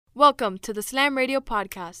Welcome to the Slam Radio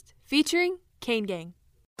Podcast, featuring Kane Gang.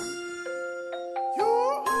 I'm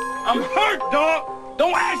hurt, dog.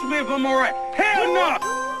 Don't ask me if I'm all right. Hell no.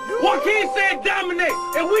 Joaquin said dominate,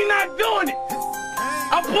 and we not doing it.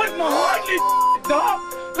 I put my heart in this, dog.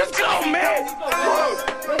 Let's go, man.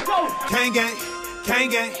 Let's go. Kane Gang,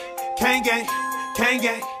 Kane Gang, Kane Gang, Kane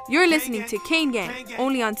Gang. You're listening to Kane Gang,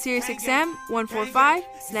 only on Sirius XM 145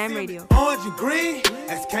 Slam Radio. Orange and green,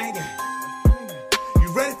 that's Kane Gang.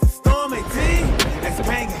 You ready to storm 18? That's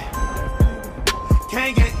Kane Gang.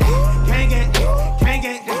 Kane Gang, Kane Gang, Kane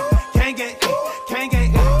Gang, Kane Gang, Kane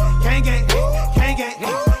Gang, Kane Gang, Kane Gang,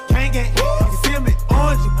 Kane Gang. You see them in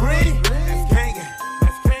orange and green? That's Kane Gang.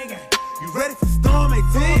 That's Kane Gang. You ready to storm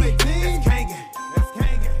 18? That's Kane Gang. That's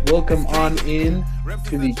Kane Gang. Welcome on in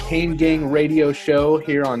to the Kane Gang radio show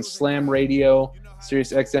here on Slam Radio,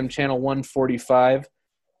 Sirius XM channel 145.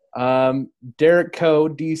 Derek Coe,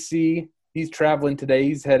 DC, he's traveling today.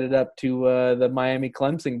 He's headed up to the Miami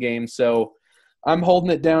Clemson game. So I'm holding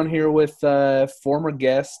it down here with former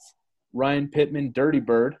guest Ryan Pittman, Dirty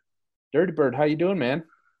Bird. Dirty Bird, how you doing, man?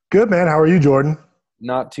 Good, man. How are you, Jordan?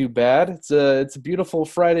 Not too bad. It's a beautiful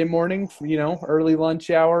Friday morning, early lunch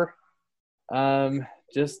hour.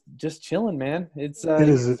 Just chilling, man. It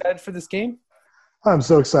is excited for this game? I'm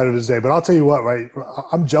so excited today, but I'll tell you what, right?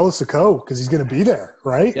 I'm jealous of Coe because he's going to be there,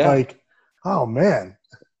 right? Yeah. Like, oh man.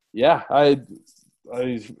 Yeah, I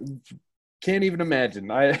can't even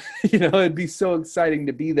imagine. It'd be so exciting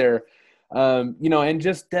to be there. And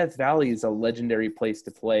just Death Valley is a legendary place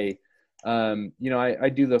to play.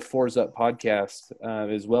 I do the Fours Up podcast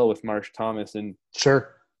as well with Marsh Thomas, and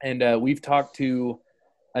Sure. And we've talked to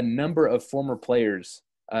a number of former players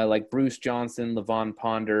like Bruce Johnson, Levon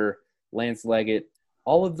Ponder, Lance Leggett.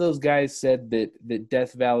 All of those guys said that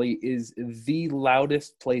Death Valley is the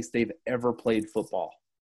loudest place they've ever played football.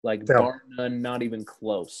 Like, Yeah. bar none, not even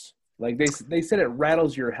close. Like, they said it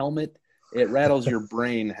rattles your helmet. It rattles your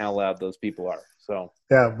brain how loud those people are. So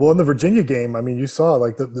Yeah. Well, in the Virginia game, I mean, you saw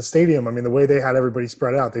like the stadium. I mean, the way they had everybody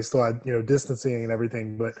spread out, they still had distancing and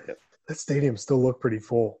everything, but Yep. that stadium still looked pretty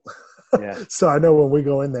full. Yeah. So I know when we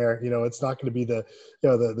go in there, it's not going to be the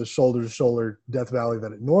shoulder to shoulder Death Valley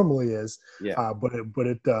that it normally is. Yeah. But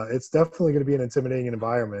it's definitely going to be an intimidating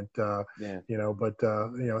environment. Yeah.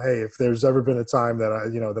 Hey, if there's ever been a time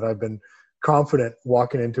that that I've been confident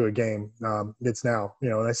walking into a game, it's now.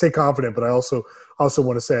 And I say confident, but I also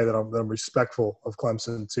want to say that I'm respectful of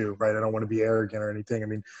Clemson too, right? I don't want to be arrogant or anything. I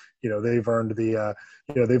mean, they've earned they've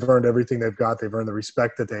earned everything they've got. They've earned the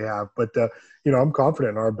respect that they have. But I'm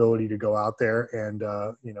confident in our ability to go out there and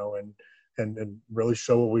and really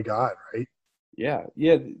show what we got, right? Yeah.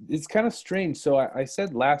 It's kind of strange. So I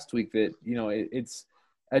said last week that it's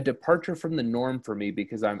a departure from the norm for me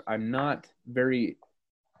because I'm not very.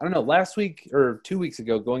 I don't know. Last week or 2 weeks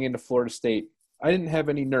ago, going into Florida State, I didn't have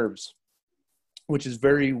any nerves, which is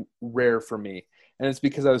very rare for me, and it's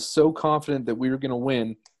because I was so confident that we were going to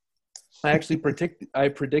win. I actually predicted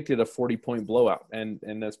a 40-point blowout, and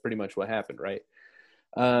that's pretty much what happened, right?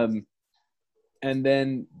 And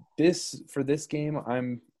then for this game,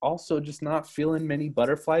 I'm also just not feeling many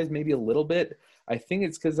butterflies, maybe a little bit. I think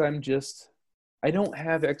it's because I don't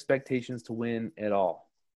have expectations to win at all.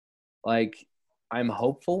 Like, I'm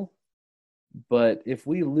hopeful, but if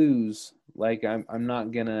we lose, like I'm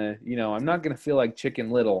not gonna feel like Chicken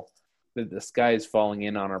Little that the sky is falling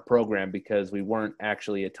in on our program because we weren't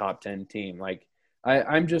actually a top 10 team. Like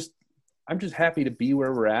I'm just happy to be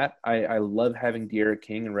where we're at. I love having De'Ara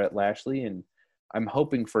King and Rhett Lashley, and I'm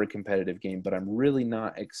hoping for a competitive game, but I'm really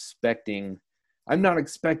not expecting. I'm not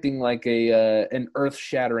expecting like an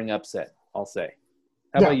earth-shattering upset, I'll say.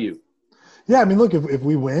 How about you? Yeah, I mean, look, if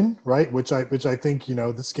we win, right, which I think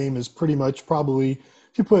this game is pretty much probably,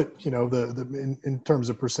 if you put in terms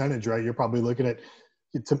of percentage, right, you're probably looking at,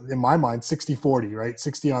 in my mind, 60-40, right,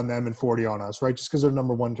 60 on them and 40 on us, right, just because they're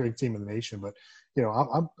number one ranked team in the nation. But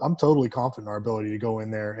I'm totally confident in our ability to go in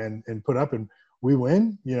there and put up, and we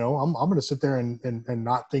win. I'm going to sit there and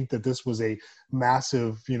not think that this was a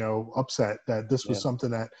massive upset, that this was something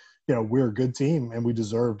that we're a good team and we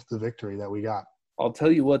deserved the victory that we got. I'll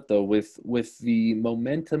tell you what, though, with the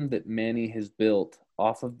momentum that Manny has built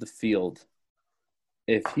off of the field,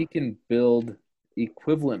 if he can build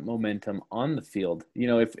equivalent momentum on the field,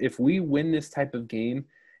 if we win this type of game,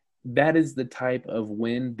 that is the type of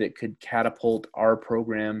win that could catapult our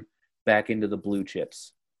program back into the blue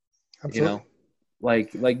chips. Absolutely.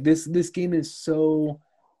 Like this game is so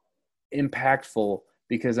impactful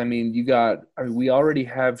because, I mean, we already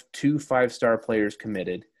have 2 5-star players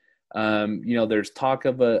committed. There's talk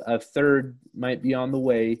of a third might be on the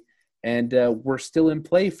way. and we're still in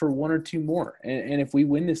play for one or two more. And if we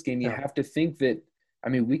win this game, you have to think that, I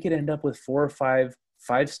mean, we could end up with 4 or 5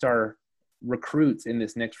 5-star recruits in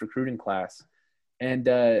this next recruiting class. And,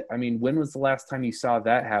 I mean, when was the last time you saw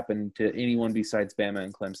that happen to anyone besides Bama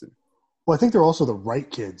and Clemson? Well, I think they're also the right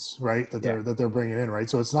kids, right? That they're bringing in, right?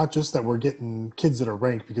 So it's not just that we're getting kids that are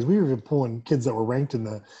ranked, because we were even pulling kids that were ranked in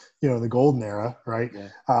the, the golden era, right?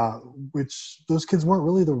 Yeah. Which those kids weren't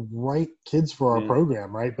really the right kids for our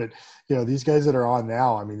program, right? But these guys that are on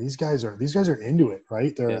now, I mean, these guys are into it,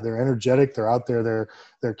 right? They're energetic. They're out there.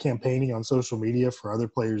 They're campaigning on social media for other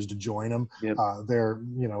players to join them. Yep.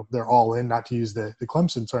 They're all in. Not to use the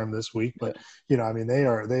Clemson term this week, but I mean, they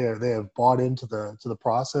have bought into the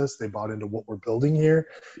process. They bought into what we're building here,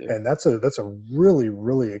 and that's a really,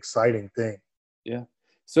 really exciting thing. Yeah.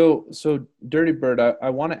 So Dirty Bird, I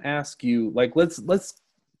want to ask you, like, let's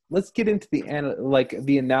get into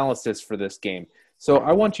the analysis for this game. So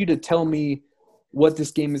I want you to tell me what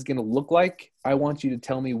this game is going to look like. I want you to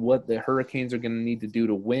tell me what the Hurricanes are going to need to do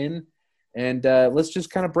to win, and let's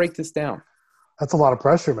just kind of break this down. That's a lot of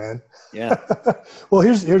pressure, man. Yeah. Well,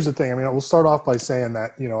 here's the thing. I mean, we'll start off by saying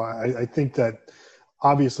that I think that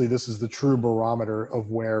obviously this is the true barometer of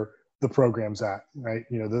where the program's at, right?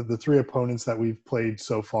 The 3 opponents that we've played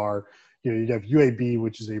so far, you have UAB,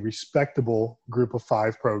 which is a respectable group of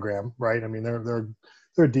 5 program, right? I mean, they're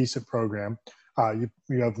a decent program. You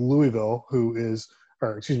have Louisville,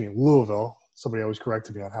 Louisville. Somebody always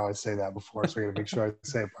corrected me on how I say that before, so I got to make sure I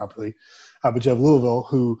say it properly. But you have Louisville,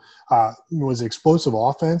 who was explosive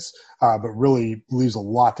offense, but really leaves a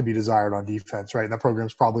lot to be desired on defense, right? And that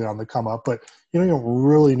program's probably on the come up, but you don't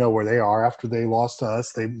really know where they are after they lost to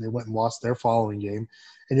us. They went and lost their following game.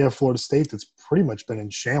 And you have Florida State that's pretty much been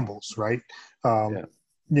in shambles, right?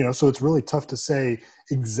 So it's really tough to say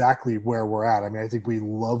exactly where we're at. I mean, I think we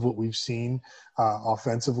love what we've seen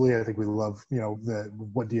offensively. I think we love,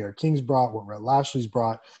 what D'Eriq King's brought, what Rhett Lashley's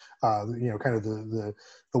brought, kind of the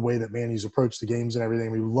way that Manny's approached the games and everything.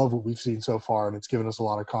 We love what we've seen so far, and it's given us a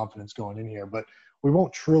lot of confidence going in here. But we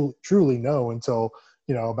won't truly know until,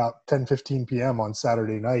 about 10:15 p.m. on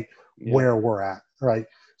Saturday night where we're at, right?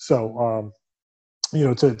 So,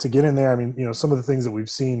 to get in there, I mean, some of the things that we've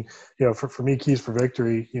seen, for me, keys for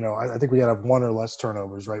victory, I think we got to have 1 or less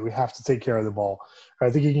turnovers, right? We have to take care of the ball. I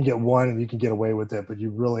think you can get 1 and you can get away with it, but you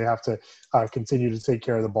really have to continue to take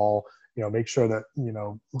care of the ball, make sure that,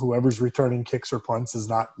 whoever's returning kicks or punts is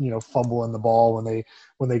not, fumbling the ball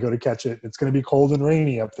when they go to catch it. It's going to be cold and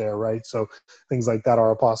rainy up there, right? So things like that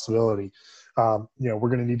are a possibility. We're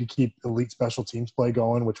going to need to keep elite special teams play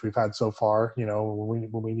going, which we've had so far.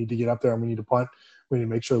 When we need to get up there and we need to punt, we need to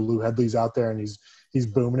make sure Lou Headley's out there and he's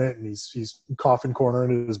booming it and he's coughing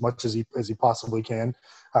cornering it as much as he possibly can.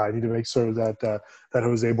 I need to make sure that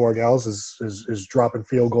Jose Borgels is dropping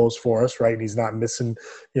field goals for us, right? And he's not missing,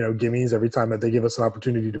 gimmies every time that they give us an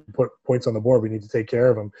opportunity to put points on the board. We need to take care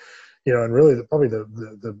of them, and really probably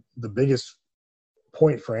the biggest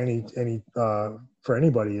point for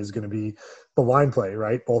anybody is going to be the line play,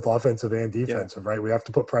 right? Both offensive and defensive, right? We have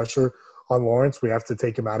to put pressure on Lawrence. We have to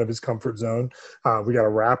take him out of his comfort zone. We got to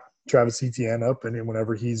wrap Travis Etienne up, and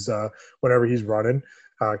whenever he's running,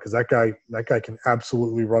 because that guy can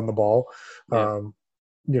absolutely run the ball. We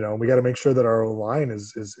got to make sure that our line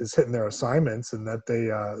is hitting their assignments and that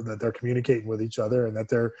they're communicating with each other and that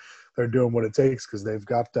they're doing what it takes, because they've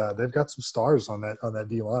got some stars on that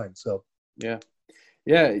D line. So yeah,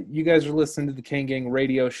 you guys are listening to the Kane Gang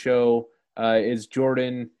radio show. It's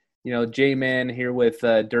Jordan, J-Man here with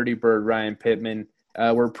Dirty Bird Ryan Pittman.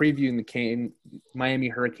 We're previewing the Miami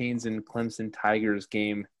Hurricanes and Clemson Tigers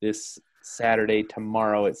game this Saturday,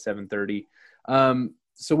 tomorrow at 7:30.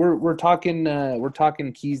 So we're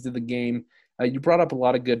talking keys to the game. You brought up a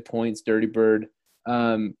lot of good points, Dirty Bird.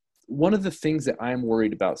 One of the things that I'm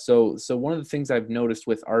worried about, so one of the things I've noticed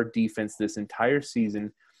with our defense this entire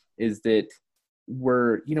season is that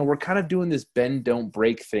we're kind of doing this bend don't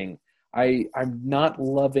break thing. I'm not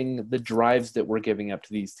loving the drives that we're giving up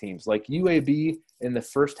to these teams. Like UAB in the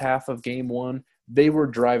first half of game 1, they were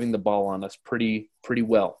driving the ball on us pretty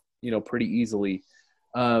well, pretty easily.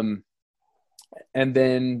 And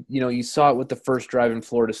then, you saw it with the first drive in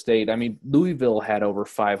Florida State. I mean, Louisville had over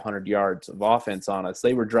 500 yards of offense on us.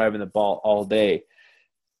 They were driving the ball all day.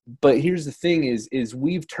 But here's the thing is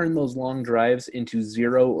we've turned those long drives into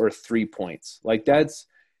 0 or 3 points. Like, that's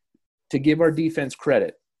to give our defense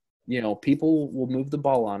credit. People will move the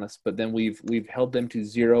ball on us, but then we've held them to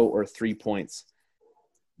 0 or 3 points.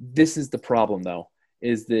 This is the problem, though,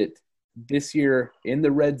 is that this year in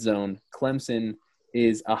the red zone, Clemson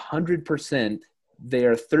is 100%. They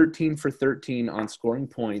are 13 for 13 on scoring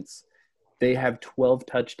points. they have 12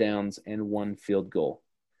 touchdowns and 1 field goal.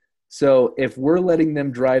 So if we're letting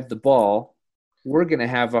them drive the ball, we're going to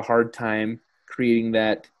have a hard time creating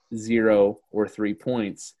that 0 or 3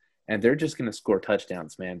 points, and they're just going to score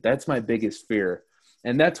touchdowns, man. That's my biggest fear,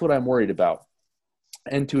 and that's what I'm worried about.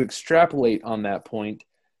 And to extrapolate on that point,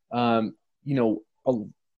 where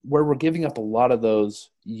we're giving up a lot of those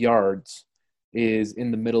yards is in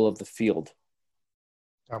the middle of the field.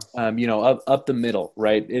 Up the middle,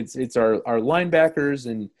 right? It's our linebackers,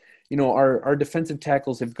 and our defensive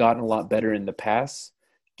tackles have gotten a lot better in the pass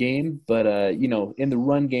game, but in the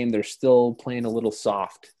run game they're still playing a little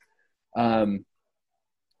soft. Dude,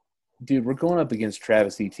 we're going up against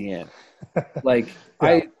Travis Etienne. Like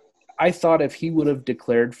yeah. I thought if he would have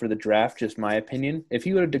declared for the draft, just my opinion, if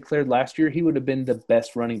he would have declared last year, he would have been the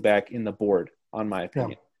best running back in the board, on my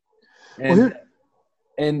opinion. Yeah.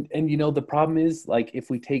 And the problem is, like, if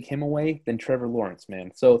we take him away, then Trevor Lawrence,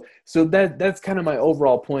 man. So that's kind of my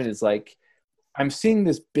overall point is, like, I'm seeing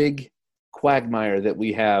this big quagmire that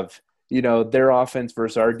we have, their offense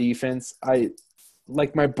versus our defense.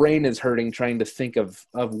 My brain is hurting trying to think of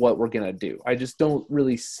what we're going to do. I just don't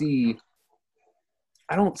really see –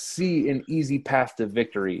 I don't see an easy path to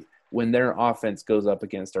victory when their offense goes up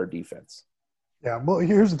against our defense. Yeah, well,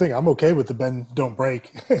 here's the thing. I'm okay with the bend, don't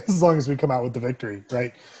break as long as we come out with the victory,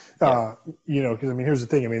 right? Yeah. Because, here's the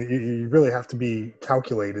thing. You really have to be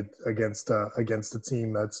calculated against a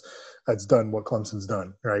team that's done what Clemson's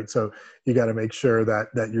done, right? So you got to make sure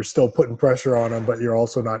that you're still putting pressure on them, but you're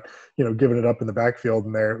also not, giving it up in the backfield.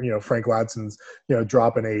 And there, Frank Ladson's,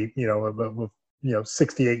 dropping a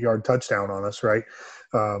 68-yard touchdown on us, right?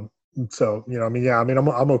 I'm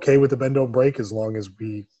okay with the bend, don't break as long as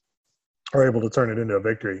we are able to turn it into a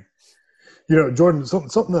victory. Jordan,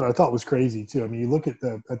 something that I thought was crazy too. You look at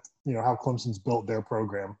how Clemson's built their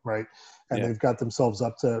program, right? And they've got themselves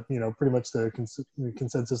up to, pretty much the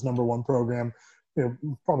consensus number one program,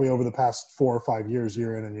 probably over the past 4 or 5 years,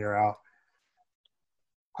 year in and year out.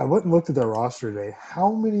 I went and looked at their roster today.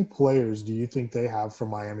 How many players do you think they have from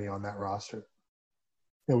Miami on that roster?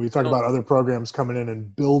 We talk about other programs coming in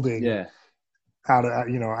and building out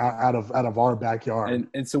of our backyard.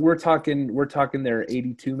 And so we're talking their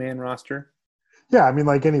 82-man roster. Yeah,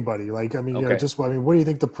 like anybody. Okay. What do you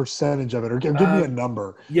think the percentage of it? Or give me a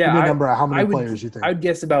number. Yeah, give me a number of how many players you think. I'd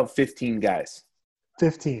guess about 15 guys.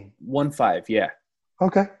 15. 15, yeah.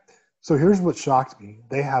 Okay. So here's what shocked me.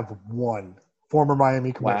 They have one former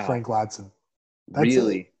Miami commit, wow. Frank Ladson. That's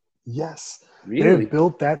really? It. Yes. Really? They have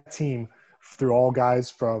built that team through all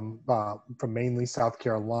guys from mainly South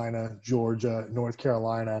Carolina, Georgia, North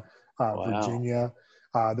Carolina, wow. Virginia.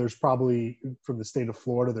 There's probably from the state of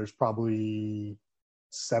Florida. There's probably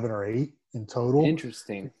 7 or 8 in total.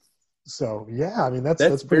 Interesting. So yeah,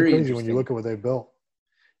 that's pretty crazy when you look at what they've built.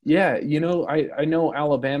 Yeah, I know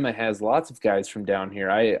Alabama has lots of guys from down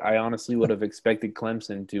here. I honestly would have expected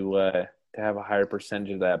Clemson to have a higher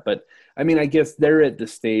percentage of that, but I guess they're at the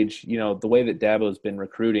stage. The way that Dabo's been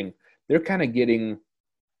recruiting, they're kind of getting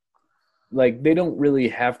they don't really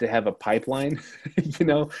have to have a pipeline,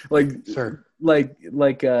 Sure.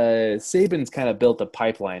 Saban's kind of built a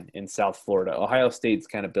pipeline in South Florida. Ohio State's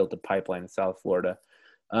kind of built a pipeline in South Florida.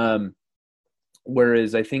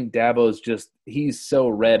 Whereas I think Dabo's he's so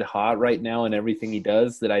red hot right now in everything he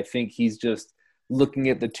does that I think he's just looking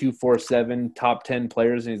at the 247 top 10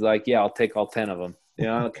 players and he's like, yeah, I'll take all 10 of them. I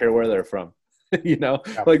don't care where they're from. Yeah.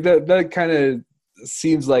 That kind of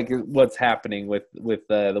seems like what's happening with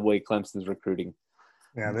the way Clemson's recruiting.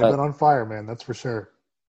 Yeah, they've been on fire, man. That's for sure.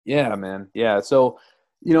 Yeah, man. Yeah. So,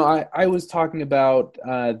 I was talking about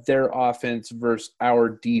their offense versus our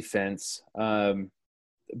defense.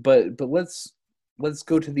 But let's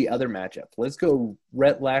go to the other matchup. Let's go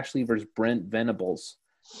Rhett Lashlee versus Brent Venables.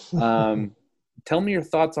 Tell me your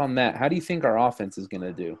thoughts on that. How do you think our offense is going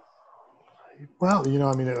to do? Well,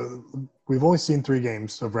 we've only seen 3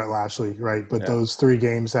 games of Rhett Lashlee, right? But those 3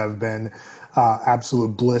 games have been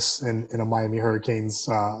absolute bliss in a Miami Hurricanes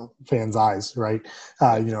fans' eyes, right?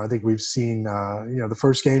 I think we've seen, the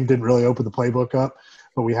first game didn't really open the playbook up,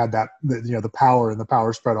 but we had the power and the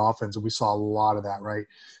power spread offense, and we saw a lot of that, right?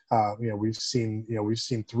 We've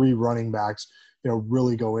seen 3 running backs,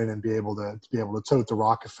 really go in and be able to tote the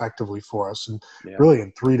rock effectively for us, and really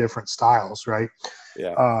in 3 different styles, right?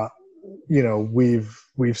 Yeah.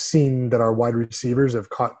 We've seen that our wide receivers have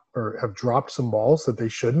caught or have dropped some balls that they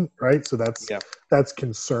shouldn't, right? So that's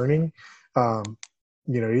concerning.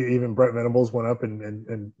 Even Brent Venables went up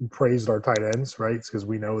and praised our tight ends, right? Because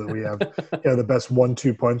we know that we have the best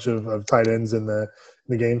 1-2 punch of tight ends in the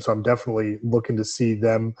game. So I'm definitely looking to see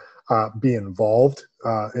them be involved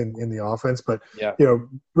in the offense. But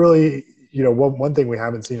really, you know, one thing we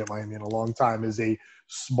haven't seen at Miami in a long time is a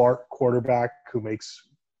smart quarterback who makes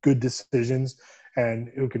good decisions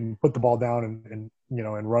and who can put the ball down and you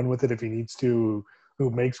know, and run with it if he needs to, who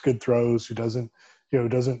makes good throws, who doesn't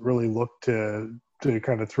really look to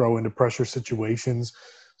kind of throw into pressure situations.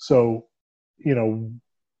 So, you know,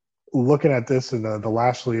 looking at this in the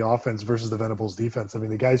Lashley offense versus the Venables defense, I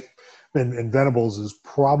mean, the guys in Venables is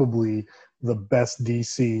probably the best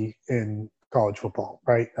DC in college football,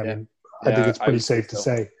 right? I mean, I think it's pretty safe to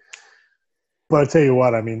say. But I tell you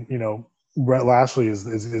what, I mean, you know, Brett Lashley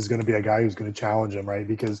is going to be a guy who's going to challenge him, right?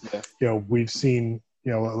 Because, you know, we've seen,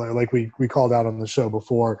 you know, like we called out on the show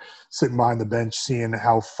before, sitting behind the bench, seeing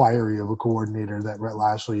how fiery of a coordinator that Brett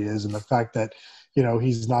Lashley is, and the fact that, you know,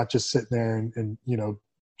 he's not just sitting there and you know,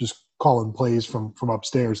 just calling plays from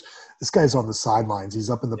upstairs. This guy's on the sidelines. He's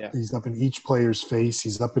up in each player's face.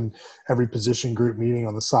 He's up in every position group meeting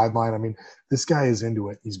on the sideline. I mean, this guy is into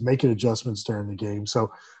it. He's making adjustments during the game.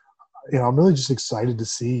 So, you know, I'm really just excited to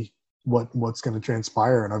see what's going to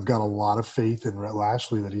transpire, and I've got a lot of faith in Brett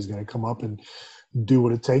Lashley that he's going to come up and do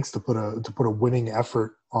what it takes to put a winning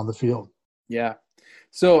effort on the field. Yeah.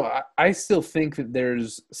 So I still think that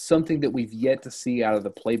there's something that we've yet to see out of the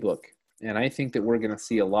playbook, and I think that we're going to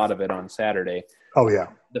see a lot of it on Saturday. Oh yeah.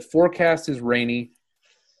 The forecast is rainy,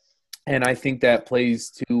 and I think that plays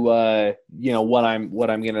to you know, what I'm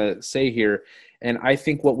going to say here. And I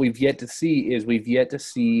think what we've yet to see is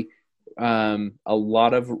a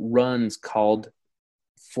lot of runs called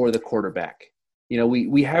for the quarterback. You know,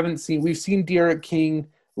 we've seen D'Eriq King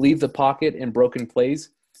leave the pocket and broken plays.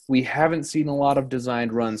 We haven't seen a lot of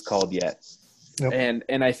designed runs called yet. Nope.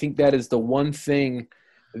 And I think that is the one thing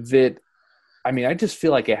that, I mean, I just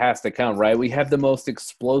feel like it has to come, right? We have the most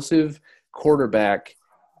explosive quarterback,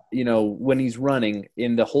 you know, when he's running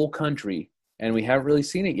in the whole country, and we haven't really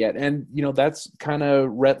seen it yet. And, you know, that's kind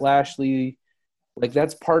of Brett Lashley. Like,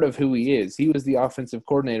 that's part of who he is. He was the offensive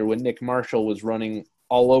coordinator when Nick Marshall was running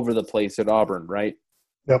all over the place at Auburn, right?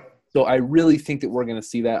 Yep. So I really think that we're going to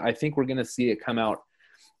see that. I think we're going to see it come out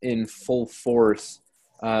in full force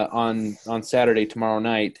on Saturday, tomorrow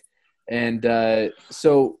night. And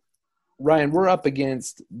so, Ryan, we're up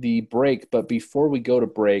against the break, but before we go to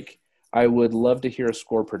break, I would love to hear a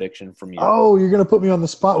score prediction from you. Oh, you're going to put me on the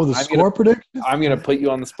spot with a score prediction? I'm going to put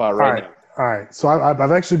you on the spot right now. All right. So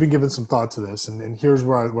I've actually been giving some thought to this, and here's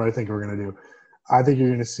what I think we're going to do. I think you're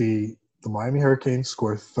going to see the Miami Hurricanes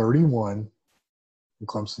score 31 and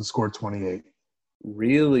Clemson score 28.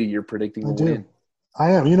 Really? You're predicting a win?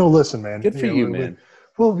 I am. You know, listen, man. Good for you, man.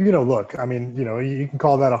 Well, you know, look, I mean, you know, you can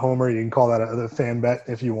call that a homer. You can call that a fan bet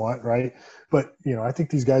if you want, right? But, you know, I think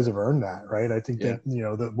these guys have earned that, right? I think that, you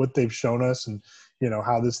know, what they've shown us and, you know,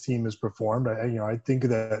 how this team has performed, I think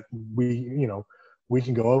that we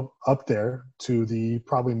can go up there to the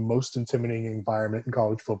probably most intimidating environment in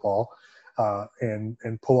college football and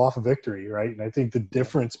pull off a victory, right? And I think the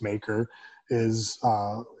difference maker is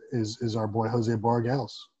our boy Jose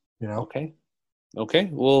Borregales, you know? Okay.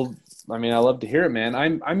 Well, I mean, I love to hear it, man.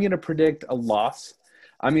 I'm going to predict a loss.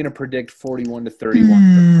 I'm going to predict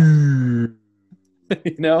 41-31.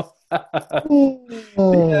 You know? I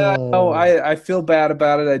feel bad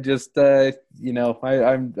about it. I just, you know,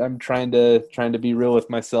 I'm trying to be real with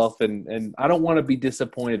myself, and I don't want to be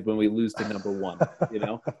disappointed when we lose to number one, you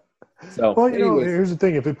know? So, well, you know, here's the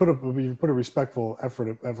thing: if you put a respectful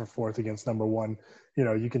effort forth against number one, you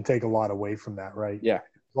know, you can take a lot away from that, right? Yeah.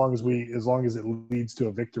 As long as it leads to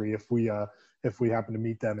a victory, if we happen to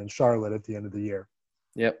meet them in Charlotte at the end of the year.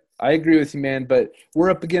 Yep, I agree with you, man. But we're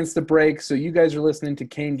up against the break, so you guys are listening to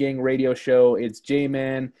Kane Gang Radio Show. It's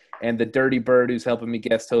J-Man and the Dirty Bird who's helping me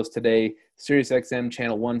guest host today. Sirius XM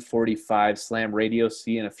channel 145 Slam Radio.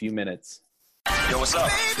 See you in a few minutes. Yo, what's up?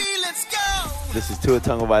 Baby, let's go. This is Tua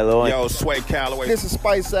Tagovailoa. Yo, Sway Calloway. This is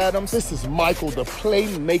Spice Adams. This is Michael, the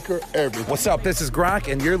playmaker everything. What's up? This is Gronk,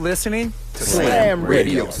 and you're listening to Slam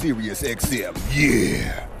Radio. Sirius XM.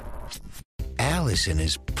 Yeah. Allison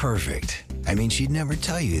is perfect. I mean, she'd never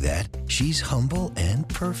tell you that. She's humble and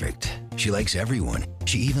perfect. She likes everyone.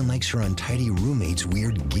 She even likes her untidy roommate's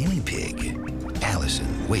weird guinea pig.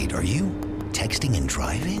 Allison, wait, are you texting and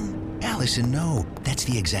driving? Allison, no. That's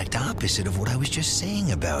the exact opposite of what I was just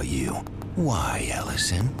saying about you. Why,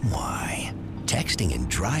 Allison? Why? Texting and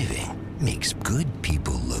driving makes good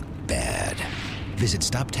people look bad. Visit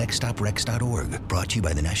StopTextStopRex.org. Brought to you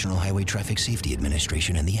by the National Highway Traffic Safety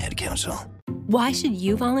Administration and the Ad Council. Why should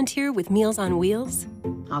you volunteer with Meals on Wheels?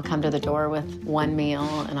 I'll come to the door with one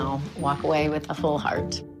meal and I'll walk away with a full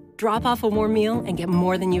heart. Drop off a warm meal and get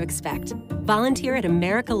more than you expect. Volunteer at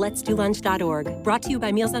americaletsdolunch.org. Brought to you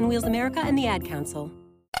by Meals on Wheels America and the Ad Council.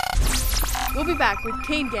 We'll be back with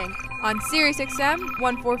Kane Gang on SiriusXM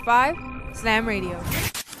 145 Slam Radio.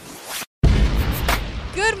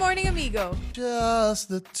 Good morning, amigo. Just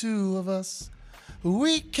the two of us.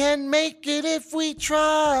 We can make it if we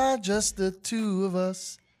try. Just the two of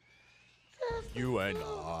us. You and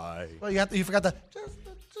I. Well, you forgot the. Just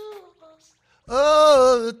the two of us.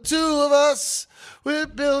 Oh, the two of us. We're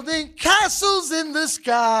building castles in the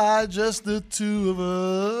sky. Just the two of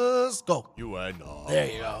us. Go. You and I.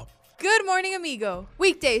 There you go. Good morning, amigo.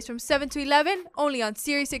 Weekdays from 7 to 11, only on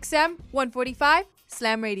SiriusXM 145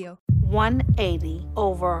 Slam Radio. 180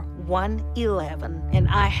 over 111, and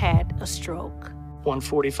I had a stroke.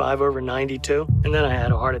 145 over 92, and then I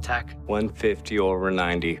had a heart attack. 150 over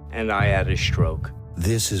 90, and I had a stroke.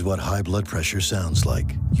 This is what high blood pressure sounds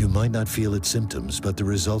like. You might not feel its symptoms, but the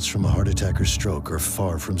results from a heart attack or stroke are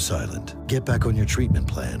far from silent. Get back on your treatment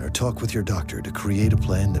plan or talk with your doctor to create a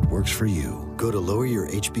plan that works for you. Go to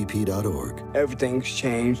loweryourhbp.org. Everything's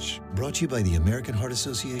changed. Brought to you by the American Heart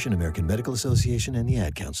Association, American Medical Association, and the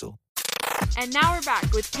Ad Council. And now we're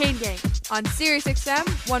back with Kane Gang on SiriusXM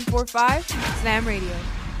 145 Slam Radio.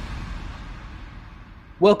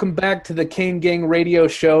 Welcome back to the Kane Gang Radio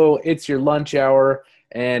Show. It's your lunch hour,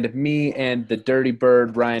 and me and the Dirty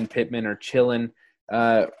Bird, Ryan Pittman, are chilling.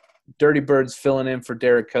 Dirty Bird's filling in for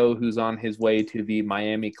Derek Coe, who's on his way to the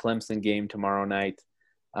Miami-Clemson game tomorrow night.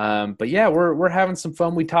 But yeah, we're having some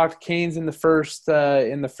fun. We talked Canes in the first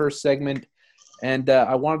segment, and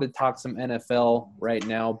I wanted to talk some NFL right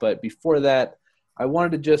now. But before that, I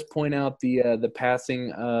wanted to just point out the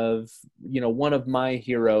passing of one of my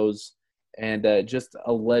heroes. And just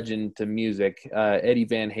a legend to music, Eddie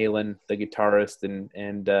Van Halen, the guitarist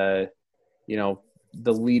and the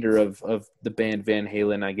leader of the band Van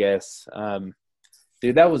Halen, I guess.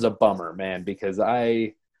 Dude, that was a bummer, man, because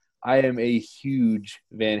I am a huge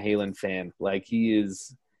Van Halen fan. Like he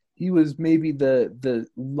was maybe the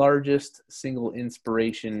largest single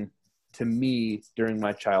inspiration to me during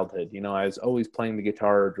my childhood. I was always playing the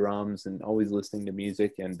guitar or drums and always listening to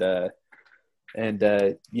music, and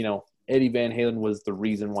Eddie Van Halen was the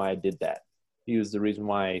reason why I did that. He was the reason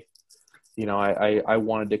why, I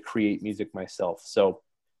wanted to create music myself. So,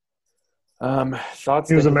 thoughts?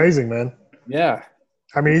 He was amazing, man. Yeah.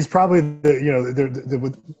 I mean, he's probably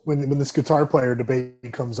when this guitar player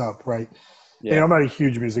debate comes up, right? Yeah. I'm not a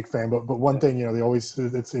huge music fan, but one thing, they always,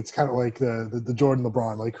 it's kind of like the Jordan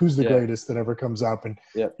LeBron, like who's the greatest that ever comes up. And,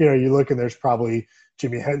 you look and there's probably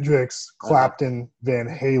Jimi Hendrix, Clapton, Van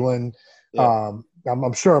Halen. Yeah.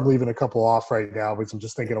 I'm sure I'm leaving a couple off right now because I'm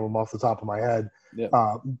just thinking of them off the top of my head. Yeah.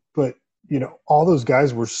 But, all those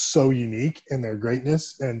guys were so unique in their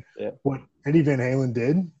greatness. And what Eddie Van Halen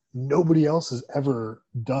did, nobody else has ever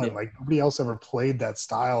done. Yeah. Like, nobody else ever played that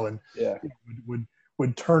style and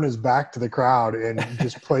would turn his back to the crowd and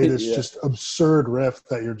just play this just absurd riff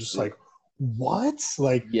that you're just like, what?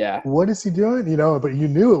 Like, what is he doing? But you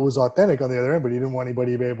knew it was authentic on the other end, but you didn't want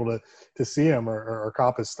anybody to be able to see him or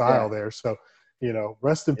cop his style there. So,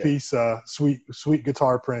 rest in peace, sweet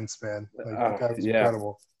guitar prince, man. Like, that guy was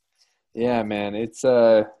incredible. Yeah, man. It's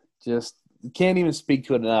just can't even speak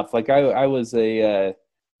to it enough. Like I was a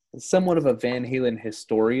somewhat of a Van Halen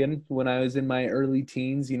historian when I was in my early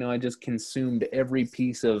teens. I just consumed every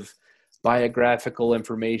piece of biographical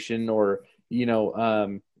information or,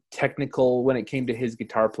 technical when it came to his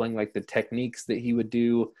guitar playing, like the techniques that he would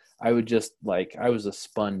do. I was a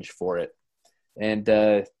sponge for it. And,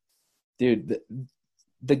 dude,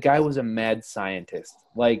 the guy was a mad scientist.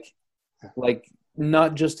 Like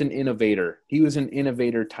not just an innovator. He was an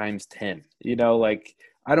innovator times 10.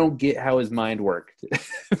 I don't get how his mind worked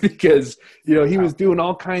because, he was doing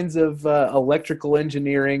all kinds of electrical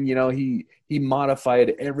engineering. He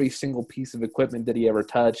modified every single piece of equipment that he ever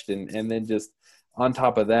touched. And then just on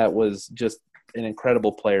top of that was just an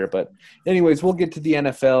incredible player. But anyways, we'll get to the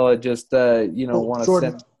NFL. I just, want to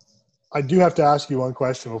send – I do have to ask you one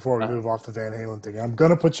question before we move off the Van Halen thing. I'm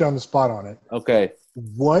going to put you on the spot on it. Okay.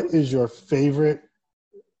 What is your favorite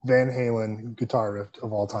Van Halen guitar riff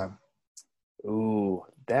of all time? Ooh,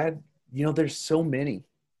 there's so many.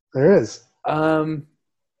 There is. Do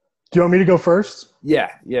you want me to go first?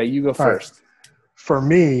 Yeah, you go first. Right. For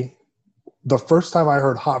me, the first time I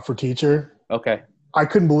heard Hot for Teacher, I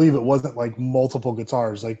couldn't believe it wasn't like multiple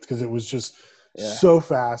guitars, like because it was just so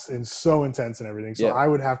fast and so intense and everything. So I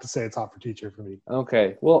would have to say it's Hot for Teacher for me.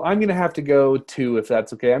 Okay. Well, I'm going to have to go two if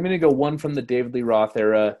that's okay. I'm going to go one from the David Lee Roth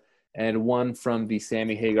era and one from the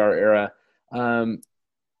Sammy Hagar era.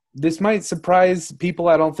 This might surprise people.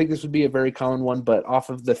 I don't think this would be a very common one, but off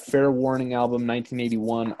of the Fair Warning album,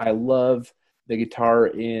 1981, I love the guitar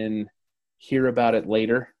in Hear About It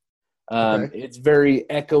Later. It's very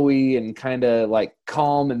echoey and kind of like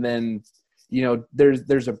calm, and then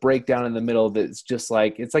there's a breakdown in the middle that's just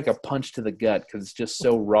like it's like a punch to the gut because it's just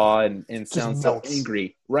so raw and sounds so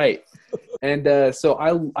angry, right? And so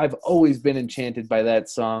I've always been enchanted by that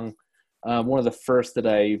song. One of the first that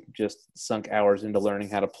I just sunk hours into learning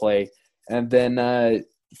how to play. And then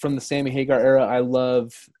from the Sammy Hagar era, I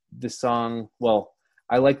love the song. Well,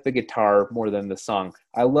 I like the guitar more than the song.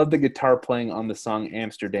 I love the guitar playing on the song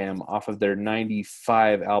Amsterdam off of their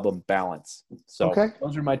 95 album Balance. So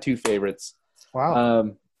those are my two favorites.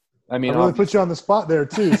 Wow. I mean, I really put you on the spot there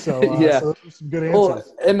too. So yeah, so those are some good answers. Well,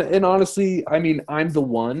 and honestly, I mean, I'm the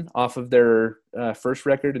One off of their first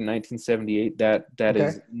record in 1978. That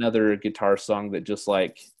is another guitar song that just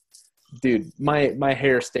like, dude, my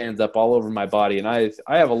hair stands up all over my body, and I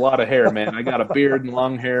have a lot of hair, man. I got a beard and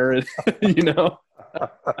long hair, and,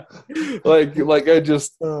 like I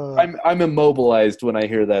just I'm immobilized when I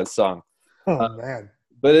hear that song. Oh man.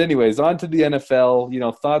 But anyways, on to the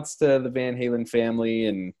NFL. Thoughts to the Van Halen family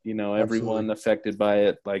and everyone affected by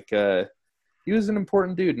it. Like he was an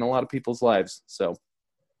important dude in a lot of people's lives. So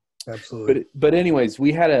absolutely. But anyways,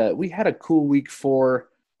 we had a cool week 4.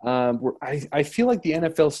 I feel like the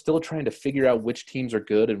NFL's still trying to figure out which teams are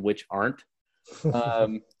good and which aren't.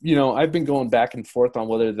 I've been going back and forth on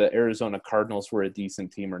whether the Arizona Cardinals were a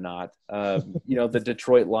decent team or not. The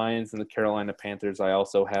Detroit Lions and the Carolina Panthers I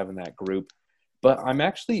also have in that group. But I'm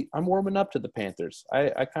warming up to the Panthers.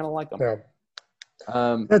 I kind of like them.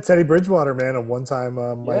 Yeah. Teddy Bridgewater, man, a one-time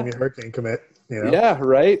Miami Hurricane commit. Yeah,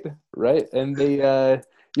 right. And they,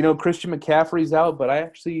 Christian McCaffrey's out, but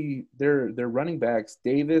their running backs,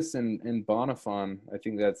 Davis and Bonifon, I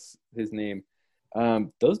think that's his name.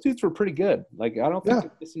 Those dudes were pretty good. Like I don't think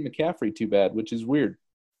they're missing McCaffrey too bad, which is weird.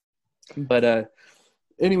 But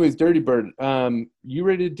anyways, Dirty Bird, you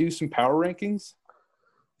ready to do some power rankings?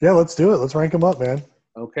 Yeah, let's do it. Let's rank them up, man.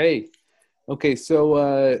 Okay.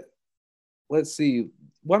 So let's see.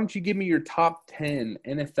 Why don't you give me your top 10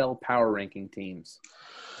 NFL power ranking teams?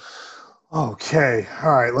 Okay.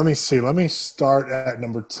 All right. Let me see. Let me start at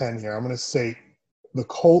number 10 here. I'm going to say the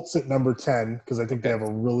Colts at number 10 because I think they have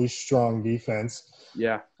a really strong defense.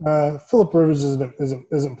 Yeah. Phillip Rivers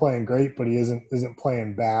isn't playing great, but he isn't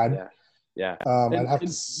playing bad. Yeah. I'd have to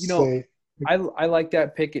say I like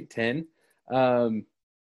that pick at 10.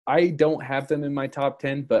 I don't have them in my top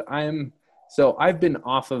 10, but I've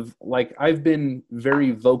been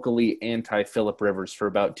very vocally anti Phillip Rivers for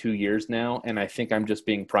about 2 years now. And I think I'm just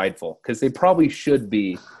being prideful because they probably should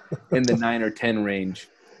be in the 9 or 10 range,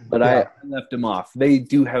 but I left them off. They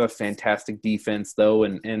do have a fantastic defense though.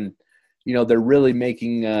 And they're really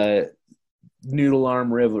making, Noodle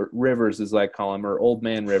Arm Rivers, as I call him, or Old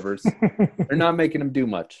Man Rivers. They're not making him do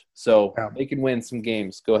much. So they can win some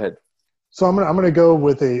games. Go ahead. So I'm gonna go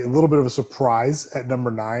with a little bit of a surprise at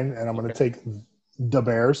number 9, and I'm gonna take the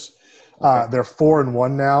Bears. They're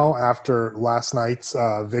 4-1 now after last night's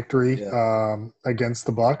victory against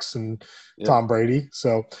the Bucs and Tom Brady.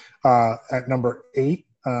 So at number 8,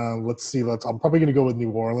 let's see. I'm probably gonna go with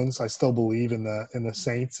New Orleans. I still believe in the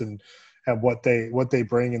Saints and what they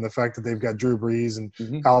bring, and the fact that they've got Drew Brees and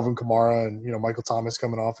Alvin Kamara and Michael Thomas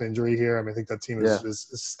coming off injury here. I mean, I think that team is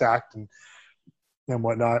stacked and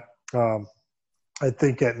whatnot. I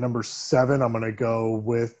think at number 7, I'm going to go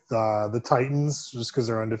with the Titans just because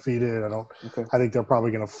they're undefeated. I think they're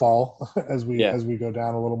probably going to fall as we go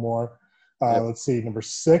down a little more. Let's see, number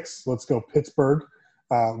 6, let's go Pittsburgh.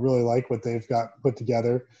 Really like what they've got put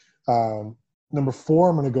together. Number 4,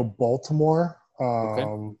 I'm going to go Baltimore.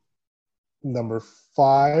 Number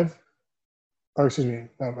 5, or excuse me,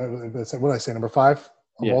 what did I say? Number 5,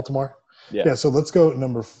 Baltimore. Yeah. So let's go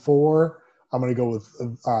number 4. I'm going to go with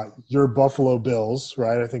your Buffalo Bills,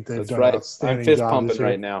 right? I think they've done an outstanding I'm fist job pumping this year.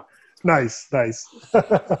 right now. Nice.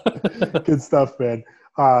 Good stuff, man.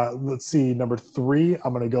 Let's see. Number 3,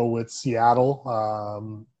 I'm going to go with Seattle.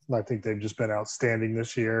 I think they've just been outstanding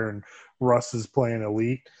this year, and Russ is playing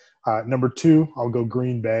elite. Number 2, I'll go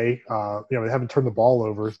Green Bay. They haven't turned the ball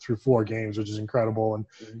over through 4 games, which is incredible. And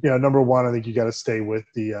number 1, I think you got to stay with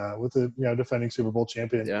the defending Super Bowl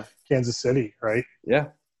champion, Kansas City, right? Yeah.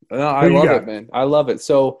 No, I love it, man. I love it.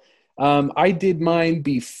 So I did mine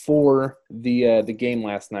before the game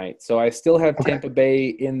last night. So I still have Tampa Bay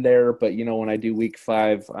in there, but when I do week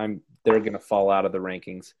 5, they're going to fall out of the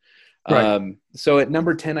rankings. Right. So at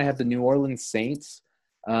number 10, I have the New Orleans Saints.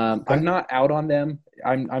 I'm not out on them.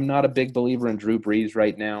 I'm not a big believer in Drew Brees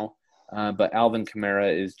right now, but Alvin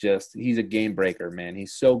Kamara is he's a game breaker, man.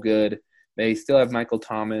 He's so good. They still have Michael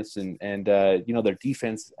Thomas, and their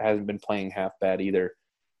defense hasn't been playing half bad either.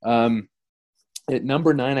 At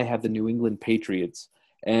number 9, I have the New England Patriots,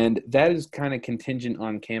 And that is kind of contingent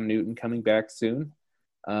on Cam Newton coming back soon.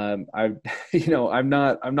 I'm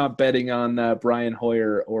not betting on Brian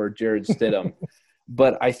Hoyer or Jared Stidham,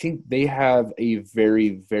 but I think they have a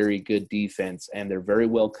very, very good defense, and they're very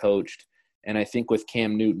well coached. And I think with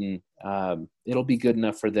Cam Newton, it'll be good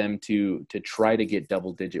enough for them to try to get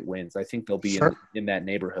double-digit wins. I think they'll be in that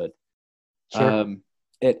neighborhood. Sure.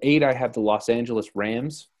 At 8, I have the Los Angeles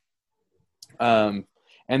Rams.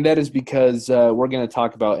 And that is because we're going to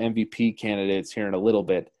talk about MVP candidates here in a little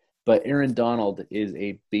bit. But Aaron Donald is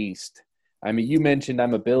a beast. I mean, you mentioned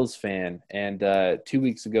I'm a Bills fan, and 2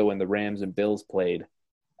 weeks ago when the Rams and Bills played,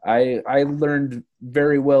 I learned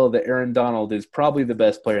very well that Aaron Donald is probably the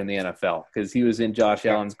best player in the NFL because he was in Josh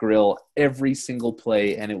Allen's grill every single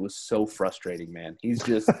play, and it was so frustrating, man. He's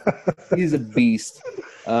a beast.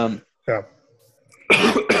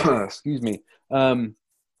 Excuse me.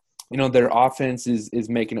 Their offense is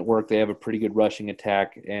making it work. They have a pretty good rushing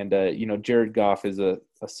attack, and Jared Goff is a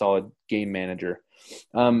solid game manager.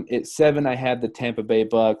 At 7, I had the Tampa Bay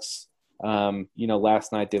Bucks.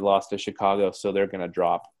 Last night they lost to Chicago, so they're going to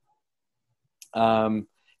drop.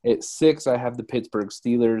 At 6, I have the Pittsburgh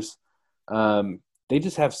Steelers. They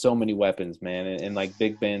just have so many weapons, man, and like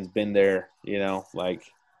Big Ben's been there. Sure.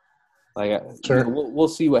 We'll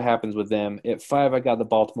see what happens with them. At 5, I got the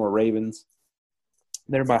Baltimore Ravens.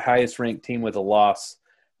 They're my highest ranked team with a loss.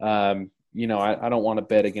 I don't want to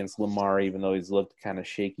bet against Lamar, even though he's looked kind of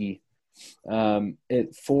shaky.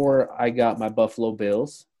 At 4, I got my Buffalo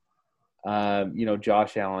Bills.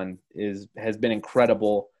 Josh Allen has been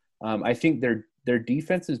incredible. I think their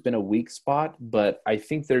defense has been a weak spot, but I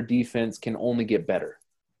think their defense can only get better.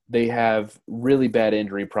 They have really bad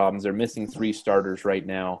injury problems. They're missing 3 starters right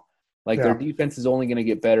now. Their defense is only going to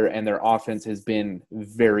get better, and their offense has been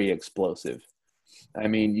very explosive. I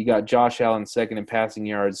mean, you got Josh Allen second in passing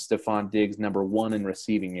yards, Stephon Diggs number 1 in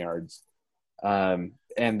receiving yards. And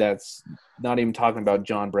that's not even talking about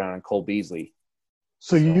John Brown and Cole Beasley.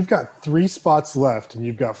 So you've got 3 spots left, and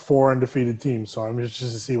you've got 4 undefeated teams. So I'm just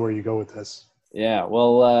to see where you go with this. Yeah,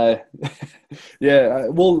 well,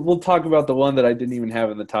 we'll talk about the one that I didn't even have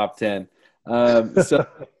in the top 10. So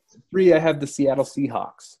 3, I have the Seattle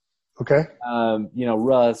Seahawks. Okay.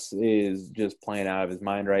 Russ is just playing out of his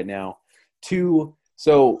mind right now. 2,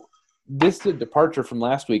 so this is a departure from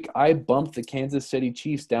last week. I bumped the Kansas City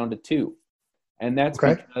Chiefs down to 2, and that's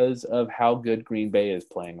because of how good Green Bay is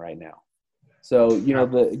playing right now. So,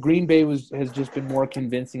 the Green Bay has just been more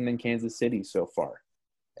convincing than Kansas City so far.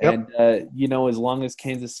 Yep. And, as long as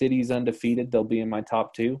Kansas City is undefeated, they'll be in my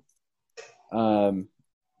top 2. Pat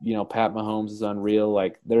Mahomes is unreal.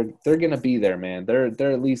 They're going to be there, man. They're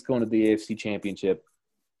at least going to the AFC Championship.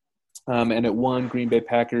 And at 1, Green Bay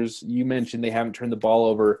Packers, you mentioned they haven't turned the ball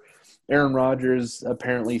over. Aaron Rodgers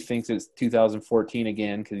apparently thinks it's 2014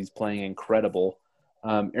 again because he's playing incredible.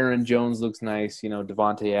 Aaron Jones looks nice.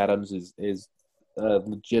 Devontae Adams is a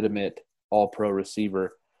legitimate all-pro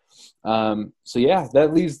receiver. That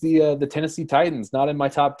leaves the Tennessee Titans not in my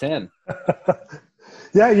top 10.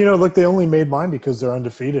 Look, they only made mine because they're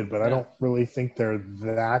undefeated, but I don't really think they're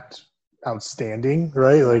that outstanding,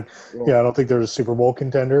 right? I don't think they're a Super Bowl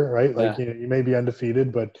contender, right? You may be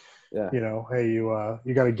undefeated, but hey,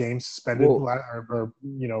 you got a game suspended or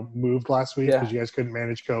moved last week because you guys couldn't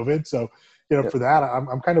manage COVID. So, for that,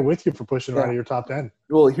 I'm kind of with you for pushing them out of your top 10.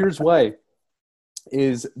 Well, here's why: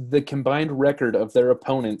 is the combined record of their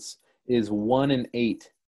opponents is 1-8,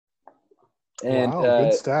 and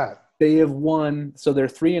good stat. They have won, so they're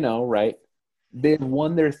 3-0, right? They have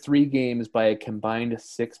won their 3 games by a combined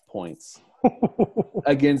 6 points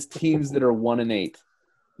against teams that are 1-8.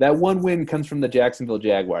 That one win comes from the Jacksonville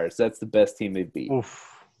Jaguars. That's the best team they've beat.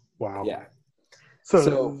 Oof. Wow. Yeah.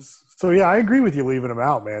 So I agree with you leaving them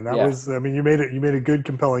out, man. That was, you made a good,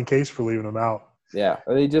 compelling case for leaving them out. Yeah.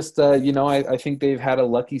 They just, I think they've had a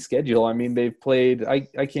lucky schedule. I mean, they've played, I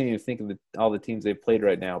can't even think of all the teams they've played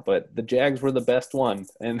right now, but the Jags were the best one.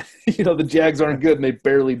 And, the Jags aren't good and they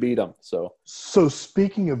barely beat them. So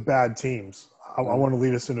speaking of bad teams, I want to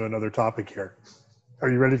lead us into another topic here. Are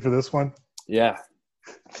you ready for this one? Yeah.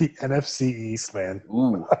 The NFC East, man.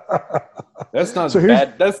 Ooh. That's not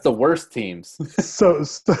bad. That's the worst teams. so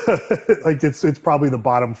it's probably the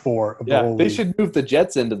bottom 4 of the whole they league. should move the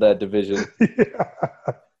Jets into that division.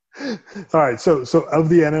 All right. So of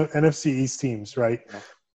the NFC East teams, right?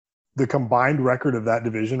 The combined record of that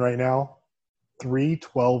division right now,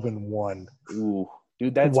 3-12-1. Ooh,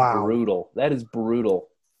 dude, that's brutal. That is brutal.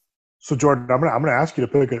 So Jordan, I'm gonna ask you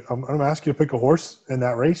to pick a horse in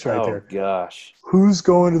that race right there. Oh gosh. Who's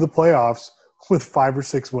going to the playoffs with 5 or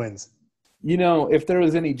 6 wins? You know, if there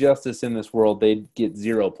was any justice in this world, they'd get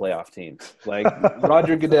 0 playoff teams. Like,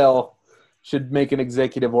 Roger Goodell should make an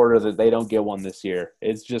executive order that they don't get one this year.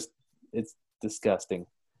 It's disgusting.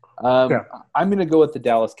 I'm going to go with the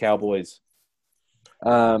Dallas Cowboys,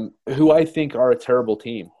 who I think are a terrible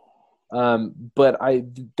team. But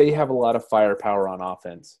they have a lot of firepower on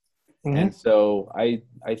offense. Mm-hmm. And so I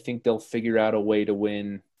think they'll figure out a way to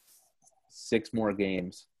win 6 more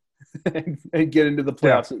games and get into the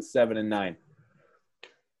playoffs at 7-9.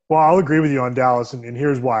 Well, I'll agree with you on Dallas, and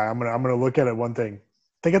here's why. I'm gonna look at it one thing.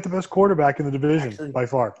 They got the best quarterback in the division by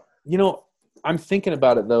far. You know, I'm thinking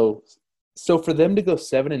about it though. So for them to go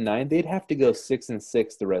 7-9, they'd have to go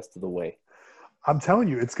 6-6 the rest of the way. I'm telling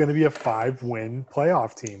you, it's going to be a 5-win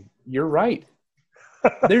playoff team. You're right.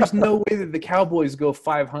 There's no way that the Cowboys go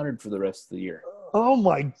 500 for the rest of the year. Oh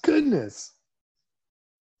my goodness!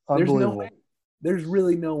 Unbelievable. There's no way. There's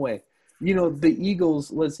really no way. You know, the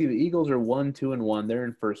Eagles. Let's see. The Eagles are 1-2-1. They're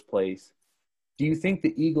in first place. Do you think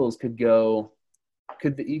the Eagles could go?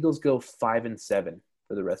 Could the Eagles go 5-7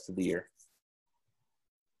 for the rest of the year?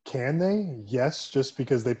 Can they? Yes, just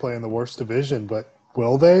because they play in the worst division. But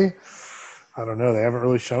will they? I don't know. They haven't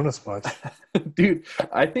really shown us much. Dude,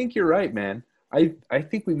 I think you're right, man. I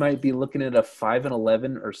think we might be looking at a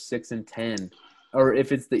 5-11 or 6-10. Or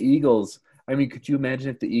if it's the Eagles, I mean, could you imagine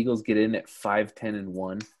if the Eagles get in at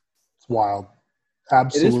 5-10-1? It's wild.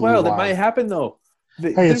 Absolutely. It is wild. It might happen though.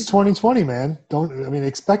 Hey, it's 2020, man.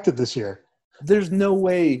 Expect it this year. There's no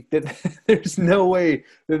way that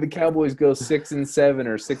the Cowboys go 6-7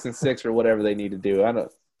 or 6-6 or whatever they need to do. I don't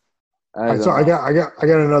So I got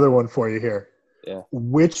another one for you here. Yeah.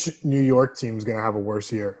 Which New York team is going to have a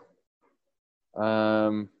worse year?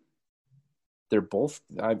 They're both.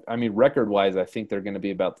 I mean, record-wise, I think they're going to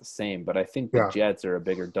be about the same. But I think the Jets are a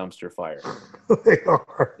bigger dumpster fire. They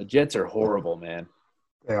are. The Jets are horrible, man.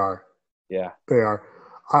 They are. Yeah, they are.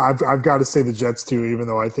 I've got to say the Jets too, even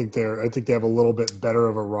though I think they have a little bit better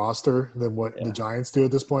of a roster than what the Giants do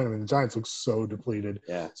at this point. I mean, the Giants look so depleted,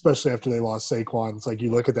 especially after they lost Saquon. It's like you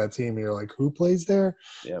look at that team and you're like, who plays there?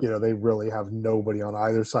 Yep. You know, they really have nobody on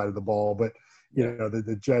either side of the ball. But you know,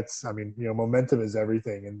 the Jets, I mean, you know, momentum is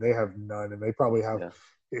everything, and they have none, and they probably have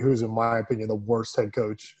who's, in my opinion, the worst head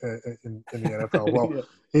coach in the NFL. Well,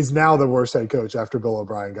 he's now the worst head coach after Bill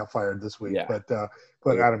O'Brien got fired this week. Yeah.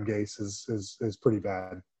 But Adam Gase is pretty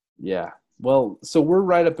bad. Yeah. Well, so we're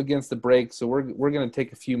right up against the break, so we're going to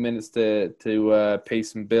take a few minutes to pay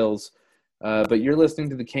some bills. But you're listening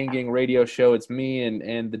to the Kane Gang Radio Show. It's me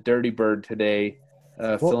and the Dirty Bird today.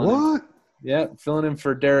 Filling in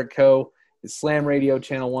for Derek Coe. It's Slam Radio,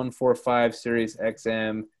 Channel 145, Sirius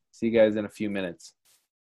XM. See you guys in a few minutes.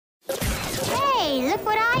 Hey, look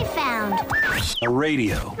what I found. A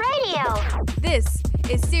radio. This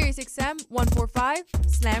is Sirius XM 145,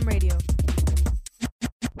 Slam Radio.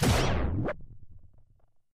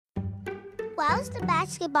 Why was the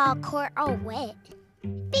basketball court all wet?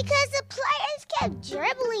 Because the players kept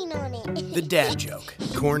dribbling on it. The dad joke.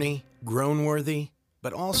 Corny, groan-worthy,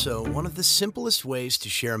 but also one of the simplest ways to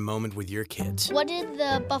share a moment with your kids. What did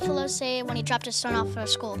the buffalo say when he dropped his son off for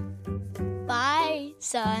school? Bye,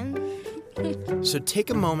 son. So take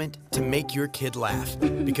a moment to make your kid laugh,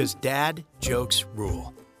 because dad jokes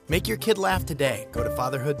rule. Make your kid laugh today. Go to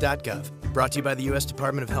fatherhood.gov. Brought to you by the U.S.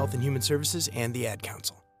 Department of Health and Human Services and the Ad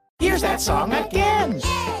Council. Here's that song again.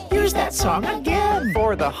 Here's that song again.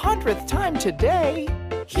 For the 100th time today.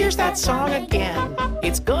 Here's that song again.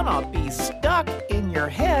 It's gonna be stuck in your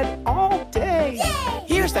head all day.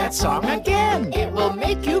 Here's that song again. It will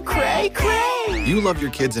make you cray, cray. You love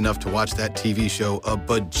your kids enough to watch that TV show a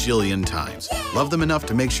bajillion times. Love them enough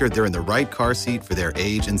to make sure they're in the right car seat for their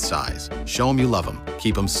age and size. Show them you love them.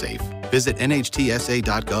 Keep them safe. Visit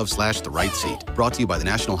nhtsa.gov/the-right-seat. Brought to you by the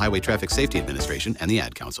National Highway Traffic Safety Administration and the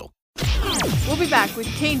Ad Council. We'll be back with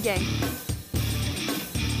Kane Gang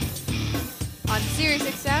on Sirius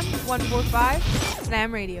XM 145,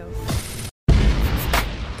 Slam Radio.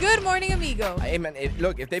 Good morning, amigo. Hey, man,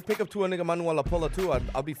 look, if they pick up Tua Tagovailoa too,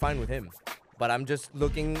 I'll be fine with him. But I'm just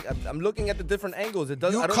looking at the different angles. It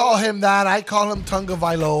doesn't. You call him that. I call him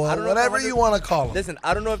Tagovailoa. Whatever you want to call him. Listen,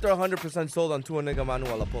 I don't know if they're 100% sold on Tua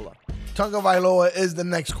Tagovailoa. Tagovailoa is the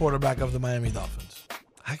next quarterback of the Miami Dolphins.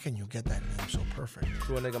 How can you get that name so perfect?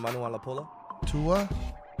 Tua Tagovailoa. Tua?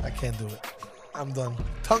 I can't do it. I'm done.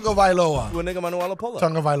 Tagovailoa. Tua Tagovailoa.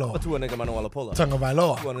 Tagovailoa. Tua Tagovailoa.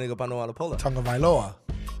 Tagovailoa. Tua Tagovailoa. Tagovailoa.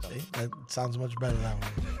 See, that sounds much better that way.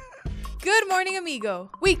 Good morning,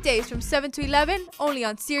 amigo. Weekdays from 7 to 11, only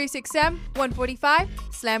on Sirius XM 145,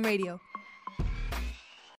 Slam Radio.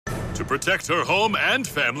 To protect her home and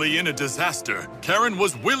family in a disaster, Karen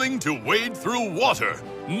was willing to wade through water.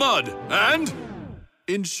 mud, and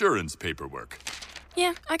insurance paperwork.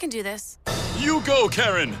 Yeah, I can do this. You go,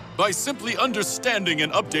 Karen! By simply understanding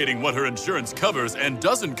and updating what her insurance covers and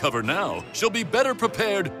doesn't cover now, she'll be better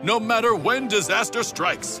prepared no matter when disaster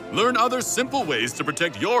strikes. Learn other simple ways to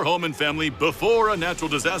protect your home and family before a natural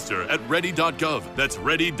disaster at ready.gov. That's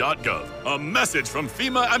ready.gov. A message from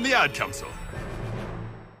FEMA and the Ad Council.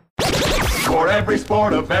 For every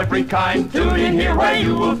sport of every kind, tune in here where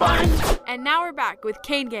you will find. And now we're back with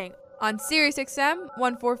Kane Gang on Sirius XM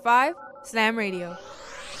 145 Slam Radio.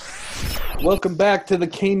 Welcome back to the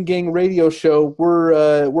Kane Gang Radio Show.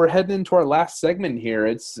 We're heading into our last segment here.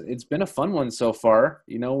 It's been a fun one so far.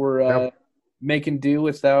 You know, we're making do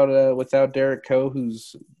without Derek Coe,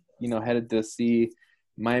 who's headed to see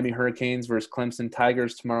Miami Hurricanes versus Clemson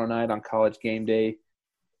Tigers tomorrow night on College Game Day.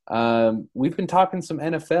 We've been talking some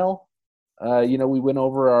NFL. We went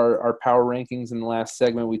over our power rankings in the last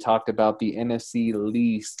segment. We talked about the NFC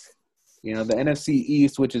least. The NFC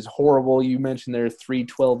East, which is horrible. You mentioned they're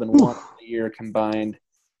 3-12-1 a year combined.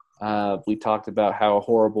 We talked about how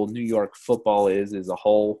horrible New York football is as a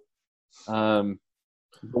whole. But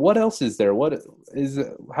what else is there?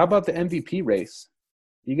 How about the MVP race?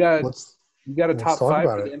 You got a top five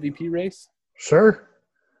for the MVP race? Sure.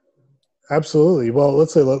 Absolutely. Well,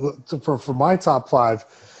 let's say for my top five,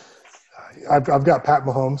 I've got Pat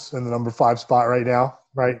Mahomes in the number 5 spot right now.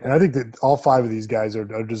 Right. And I think that all 5 of these guys are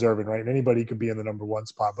deserving, right? And anybody could be in the number 1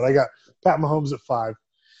 spot. But I got Pat Mahomes at 5.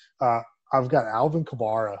 I've got Alvin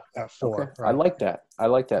Kamara at 4. Okay. Right? I like that. I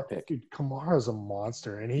like that pick. Dude, Kamara's a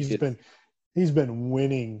monster. And he's been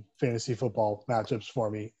winning fantasy football matchups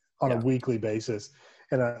for me on a weekly basis.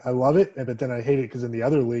 And I love it. But then I hate it because in the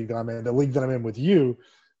other league that I'm in, the league that I'm in with you,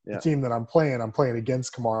 the team that I'm playing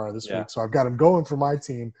against Kamara this week. So I've got him going for my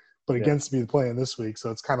team, but against me playing this week.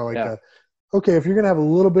 So it's kind of like okay, if you're going to have a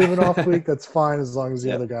little bit of an off week, that's fine as long as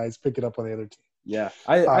the other guys pick it up on the other team. Yeah,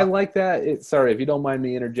 I like that. Sorry, if you don't mind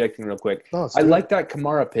me interjecting real quick. I like that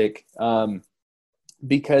Kamara pick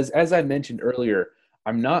because, as I mentioned earlier,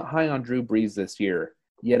 I'm not high on Drew Brees this year,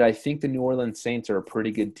 yet I think the New Orleans Saints are a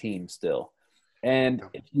pretty good team still. And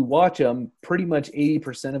if you watch them, pretty much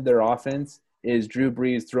 80% of their offense is Drew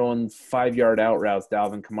Brees throwing 5-yard out routes to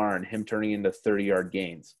Alvin Kamara and him turning into 30-yard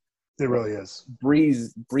gains. It really is.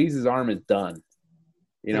 Breeze's arm is done.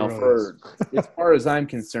 As far as I'm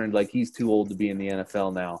concerned, like he's too old to be in the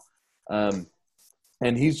NFL now.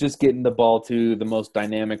 And he's just getting the ball to the most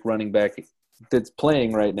dynamic running back that's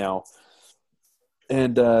playing right now.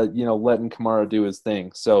 And, letting Kamara do his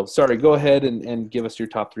thing. So, sorry, go ahead and give us your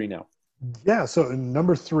top 3 now. Yeah, so in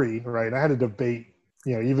number 3, right, I had a debate.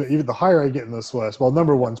 Even the higher I get in this list, well,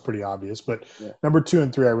 number 1's pretty obvious, but number 2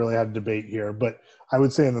 and 3, I really had a debate here. But I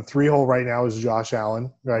would say in the 3 hole right now is Josh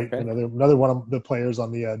Allen, right? Okay. Another one of the players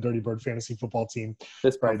on the Dirty Bird fantasy football team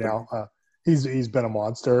right now. He's been a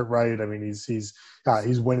monster, right? I mean, he's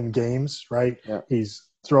winning games, right? Yeah. He's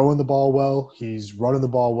throwing the ball well. He's running the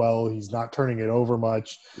ball well. He's not turning it over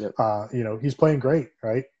much. Yep. He's playing great,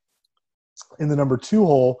 right? In the number 2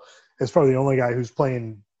 hole is probably the only guy who's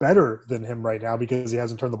playing better than him right now because he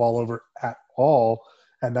hasn't turned the ball over at all,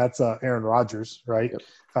 and that's Aaron Rodgers, right?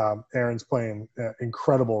 Yep. Aaron's playing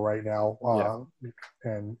incredible right now,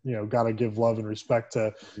 and got to give love and respect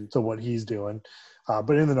to what he's doing.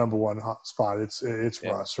 But in the number 1 spot, it's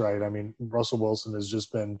Russ, right? I mean, Russell Wilson has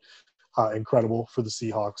just been incredible for the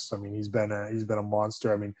Seahawks. I mean, he's been a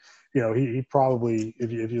monster. I mean, he probably,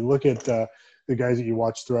 if you look at the guys that you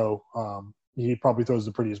watch throw, he probably throws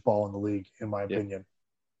the prettiest ball in the league, in my opinion.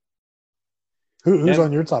 Who's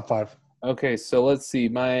on your top 5? Okay, so let's see.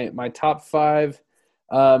 My top 5.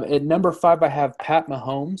 At number 5, I have Pat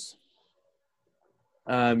Mahomes.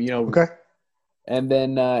 Okay. And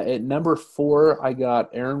then at number 4, I got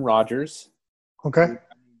Aaron Rodgers. Okay.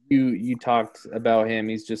 You talked about him.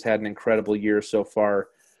 He's just had an incredible year so far.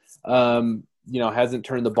 Hasn't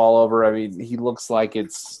turned the ball over. I mean, he looks like he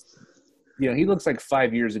looks like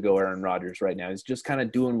 5 years ago Aaron Rodgers right now. He's just kind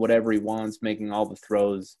of doing whatever he wants, making all the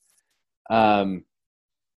throws.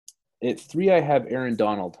 At 3, I have Aaron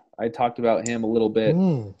Donald. I talked about him a little bit.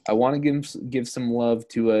 I want to give some love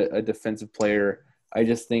to a defensive player. I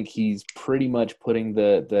just think he's pretty much putting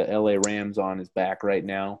the LA Rams on his back right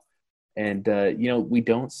now. And, we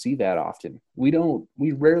don't see that often. We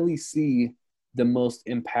rarely see the most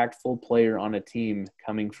impactful player on a team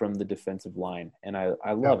coming from the defensive line. And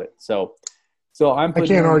I love it. So I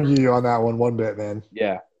can't argue you on that one bit, man.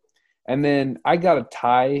 Yeah. And then I got a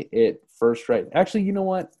tie at first, right? Actually, you know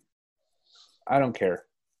what? I don't care.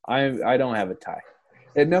 I don't have a tie.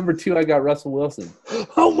 At number 2, I got Russell Wilson.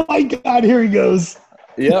 Oh, my God. Here he goes.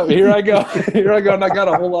 Yeah, here I go. Here I go, and I got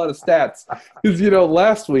a whole lot of stats. Because,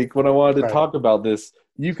 last week when I wanted to talk about this,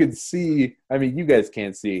 you could see – I mean, you guys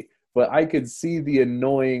can't see, but I could see the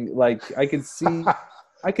annoying – like, I could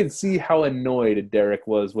see how annoyed Derek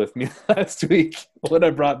was with me last week when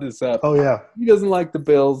I brought this up. Oh, yeah. He doesn't like the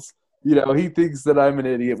Bills. He thinks that I'm an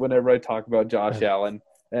idiot whenever I talk about Josh Allen.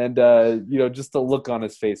 And, just the look on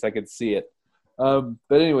his face, I could see it. But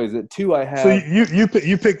anyways, at 2 I have. So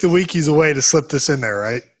you picked the week he's away to slip this in there,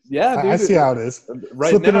 right? Yeah, dude, I see how it is.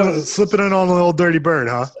 Slipping in on the little dirty bird,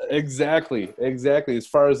 huh? Exactly. As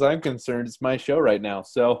far as I'm concerned, it's my show right now.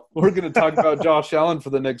 So we're going to talk about Josh Allen for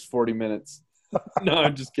the next 40 minutes. No,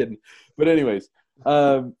 I'm just kidding. But anyways,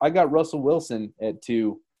 I got Russell Wilson at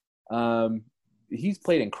 2. He's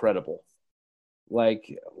played incredible.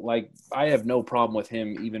 Like I have no problem with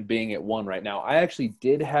him even being at 1 right now. I actually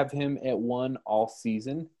did have him at 1 all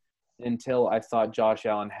season until I thought Josh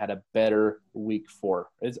Allen had a better week 4.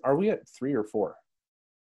 Are we at 3 or 4?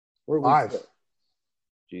 We're at 5. 4.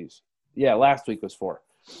 Jeez. Yeah, last week was 4.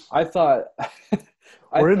 I thought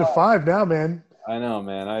we're into 5 now, man. I know,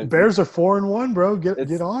 man. Bears are 4-1, bro.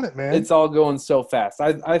 Get on it, man. It's all going so fast.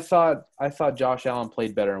 I thought Josh Allen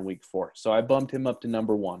played better in week 4, so I bumped him up to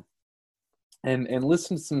number 1. And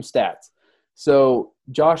listen to some stats. So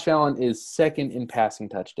Josh Allen is 2nd in passing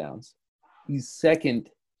touchdowns. He's 2nd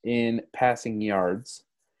in passing yards.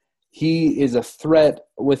 He is a threat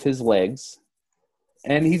with his legs.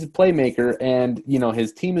 And he's a playmaker. And,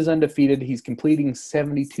 his team is undefeated. He's completing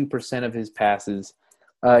 72% of his passes.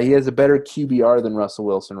 He has a better QBR than Russell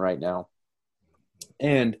Wilson right now.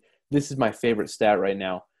 And this is my favorite stat right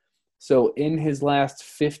now. So in his last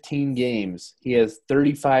 15 games, he has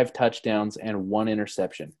 35 touchdowns and 1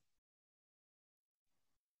 interception.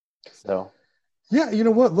 So, yeah, you know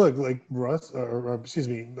what? Look, like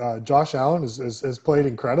Josh Allen has played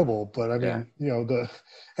incredible. But I mean,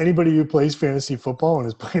 anybody who plays fantasy football and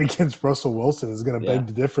is playing against Russell Wilson is going to beg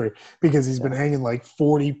to differ because he's been hanging like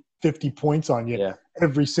 40, 50 points on you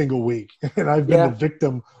every single week, and I've been the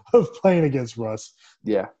victim of playing against Russ.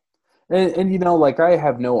 Yeah. And I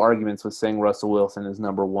have no arguments with saying Russell Wilson is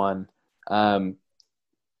number 1. And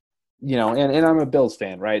I'm a Bills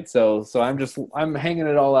fan, right? So I'm hanging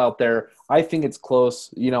it all out there. I think it's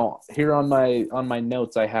close. Here on my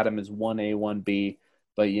notes I had him as 1A, 1B,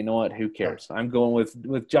 but you know what? Who cares? I'm going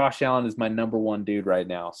with Josh Allen as my number 1 dude right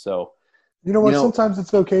now. So you know what? Sometimes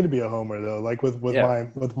it's okay to be a homer though. Like with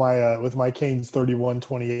my Canes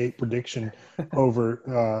 31-28 prediction over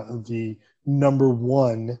the number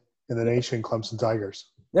 1 in the nation, Clemson Tigers.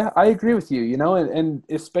 Yeah, I agree with you, and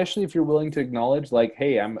especially if you're willing to acknowledge, like,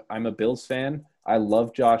 hey, I'm a Bills fan. I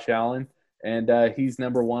love Josh Allen, and he's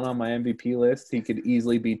number 1 on my MVP list. He could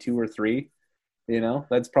easily be 2 or 3.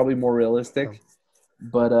 That's probably more realistic.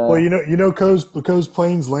 But Co's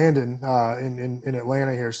plane's landing in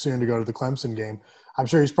Atlanta here soon to go to the Clemson game. I'm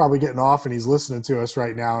sure he's probably getting off and he's listening to us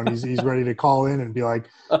right now, and he's ready to call in and be like,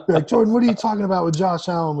 Jordan, what are you talking about with Josh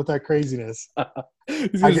Allen with that craziness? I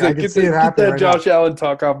can see it happening. Get that Josh Allen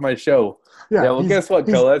talk off my show. Yeah, well, guess what,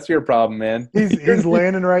 Cole? That's your problem, man. He's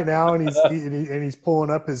landing right now, and he's pulling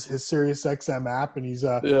up his Sirius XM app, and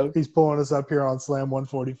he's pulling us up here on Slam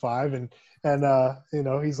 145, and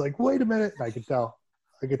he's like, wait a minute. I could tell.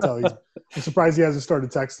 I'm surprised he hasn't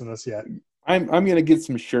started texting us yet. I'm gonna get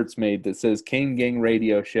some shirts made that says Kane Gang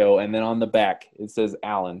Radio Show, and then on the back it says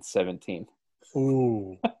Allen 17.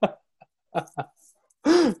 Ooh,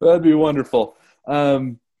 that'd be wonderful.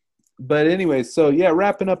 But anyway, so yeah,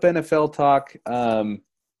 wrapping up NFL talk.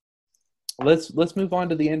 Let's move on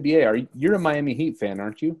to the NBA. You're a Miami Heat fan,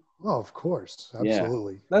 aren't you? Oh, of course,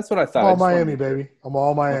 absolutely. Yeah, that's what I thought. All Miami, baby. I'm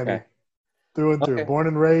all Miami, through and through. Okay. Born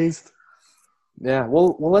and raised. Yeah.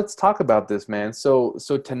 Well, let's talk about this, man. So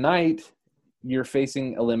tonight you're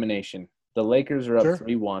facing elimination. The Lakers are up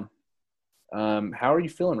 3-1. How are you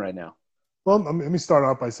feeling right now? Well, let me start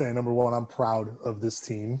off by saying, number 1, I'm proud of this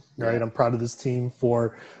team, right? I'm proud of this team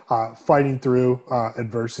for fighting through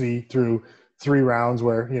adversity through 3 rounds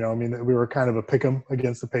where, we were kind of a pick'em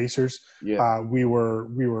against the Pacers. Yeah. We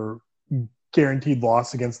were guaranteed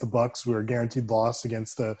loss against the Bucks. We were guaranteed loss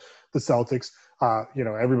against the Celtics.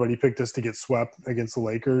 Everybody picked us to get swept against the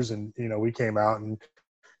Lakers, and, we came out and,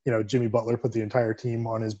 Jimmy Butler put the entire team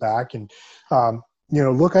on his back. And,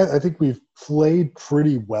 look, I think we've played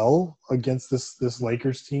pretty well against this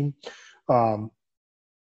Lakers team. I'm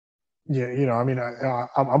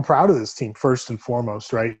proud of this team first and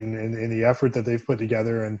foremost, right? And the effort that they've put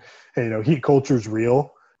together, and Heat culture is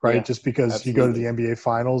real, right? Yeah, just because absolutely. You go to the NBA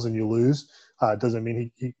Finals and you lose doesn't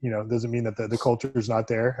mean doesn't mean that the culture is not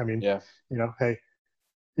there. I mean, hey,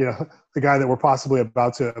 you know, the guy that we're possibly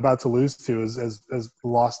about to lose to has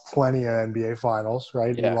lost plenty of NBA finals,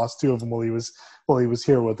 right? Yeah. He lost 2 of them while he was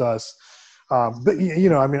here with us. But you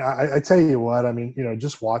know, I mean, I tell you what, I mean, you know,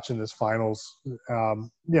 just watching this finals, you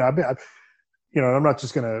know, I'm not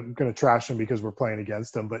just gonna trash them because we're playing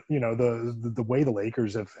against them, but you know, the way the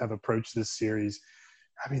Lakers have approached this series,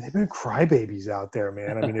 I mean, they've been crybabies out there,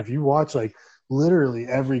 man. I mean, if you watch like literally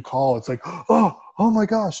every call, it's like, oh my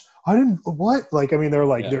gosh, I didn't what? Like, I mean, they're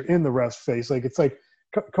like they're in the ref's face. Like, it's like,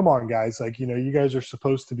 come on, guys. Like, you know, you guys are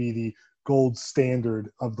supposed to be the gold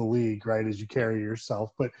standard of the league, right? As you carry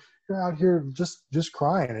yourself, but you're out here just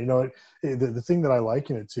crying. You know, the thing that I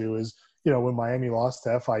liken it to is, you know, when Miami lost to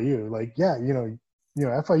FIU, like, yeah, you know,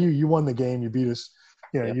 FIU, you won the game, you beat us,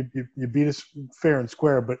 you know, you beat us fair and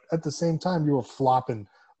square, but at the same time, you were flopping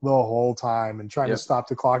the whole time and trying to stop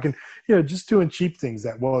the clock and, you know, just doing cheap things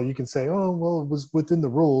that, well, you can say, oh, well, it was within the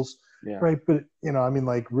rules, right? But, you know, I mean,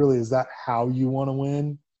 like, really, is that how you want to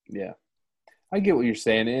win? Yeah. I get what you're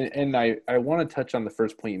saying, and I want to touch on the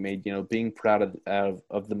first point you made, you know, being proud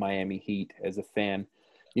of the Miami Heat as a fan.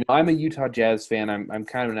 You know, I'm a Utah Jazz fan. I'm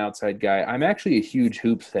kind of an outside guy. I'm actually a huge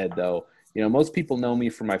hoops head, though. You know, most people know me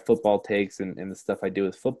for my football takes and the stuff I do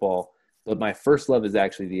with football, but my first love is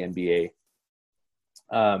actually the NBA.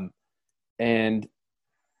 And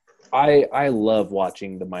I love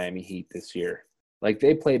watching the Miami Heat this year. Like,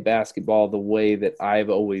 they play basketball the way that I've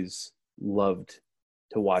always loved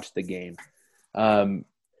to watch the game. You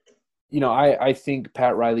know, I think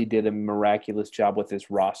Pat Riley did a miraculous job with this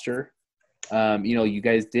roster. You know, you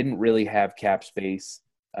guys didn't really have cap space.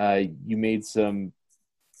 You made some,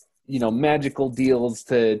 you know, magical deals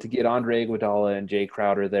to get Andre Iguodala and Jay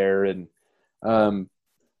Crowder there, and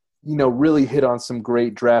you know, really hit on some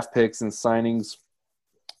great draft picks and signings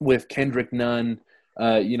with Kendrick Nunn.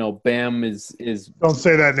 You know, Bam is Don't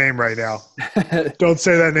say that name right now. Don't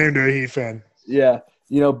say that name to a Heat fan. Yeah.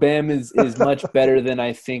 You know, Bam is much better than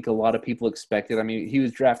I think a lot of people expected. I mean, he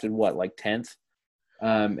was drafted, like 10th?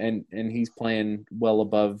 And he's playing well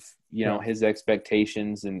above, you know, his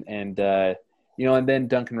expectations and you know, and then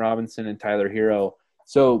Duncan Robinson and Tyler Hero.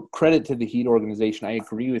 So credit to the Heat organization. I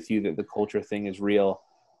agree with you that the culture thing is real.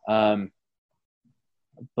 But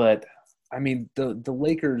I mean, the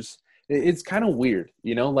Lakers, it's kind of weird,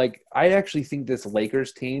 you know, like I actually think this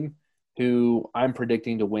Lakers team, who I'm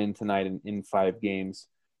predicting to win tonight in 5 games,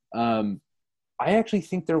 I actually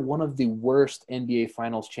think they're one of the worst NBA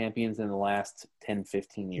Finals champions in the last 10,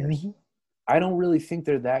 15 years. Mm-hmm. I don't really think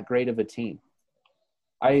they're that great of a team.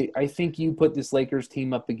 I think you put this Lakers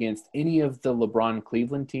team up against any of the LeBron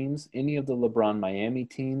Cleveland teams, any of the LeBron Miami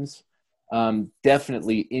teams,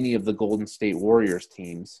 definitely any of the Golden State Warriors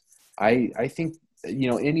teams. I think,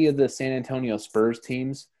 you know, any of the San Antonio Spurs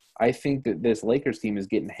teams, I think that this Lakers team is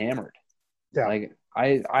getting hammered. Yeah. Like,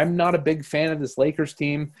 I'm not a big fan of this Lakers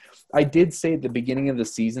team. I did say at the beginning of the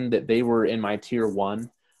season that they were in my tier 1.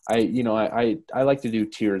 I like to do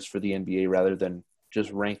tiers for the NBA rather than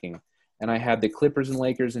just ranking. And I had the Clippers and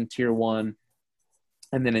Lakers in tier 1.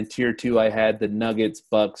 And then in tier 2, I had the Nuggets,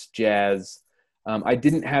 Bucks, Jazz. I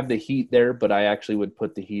didn't have the Heat there, but I actually would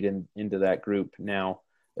put the Heat into that group now.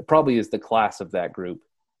 It probably is the class of that group.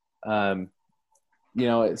 You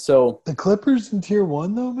know, so the Clippers in tier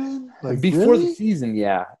 1 though, man. Like, before really? the season,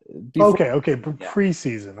 yeah. Okay,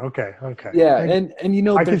 preseason. Okay. Yeah, and you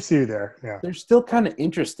know, I can see you there. Yeah, they're still kind of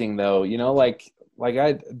interesting though. You know,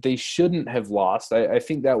 they shouldn't have lost. I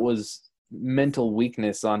think that was mental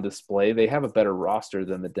weakness on display. They have a better roster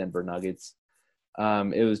than the Denver Nuggets.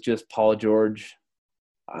 It was just Paul George.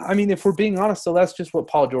 I mean, if we're being honest, so that's just what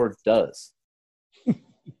Paul George does.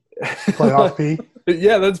 Playoff P.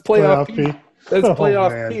 Yeah, that's playoff P. That's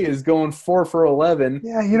playoff P is going 4 for 11.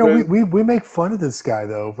 Yeah, you know, we make fun of this guy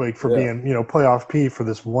though, like for being, you know, playoff P for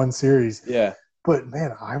this one series. Yeah. But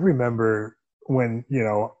man, I remember when, you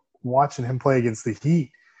know, watching him play against the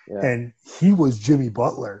Heat, and he was Jimmy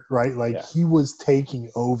Butler, right? Like he was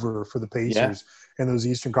taking over for the Pacers in those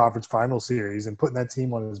Eastern Conference Final series and putting that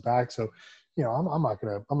team on his back. So, you know, I'm not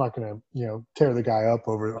gonna, you know, tear the guy up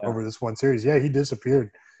over this one series. Yeah, he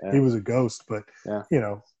disappeared. Yeah. He was a ghost, but you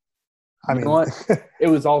know. I mean, you know what? It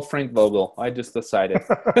was all Frank Vogel. I just decided.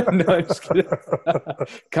 No, I'm just kidding.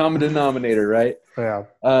 Common denominator, right? Yeah.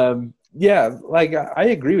 Yeah, like I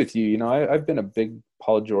agree with you. You know, I've been a big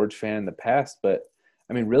Paul George fan in the past, but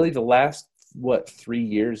I mean, really, the last 3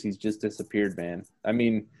 years, he's just disappeared, man. I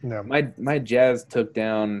mean, my Jazz took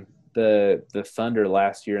down the Thunder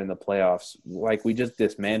last year in the playoffs. Like, we just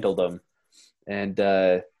dismantled them, and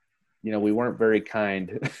you know, we weren't very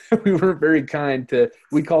kind. We weren't very kind to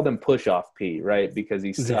 – we called him push-off P, right, because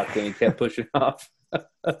he sucked and he kept pushing off.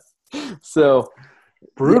 So,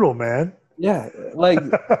 Brutal, man. Yeah, like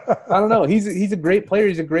I don't know. He's a great player.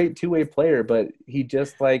 He's a great two-way player, but he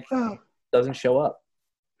just like doesn't show up.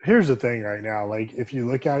 Here's the thing right now. Like if you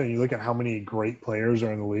look at it, and you look at how many great players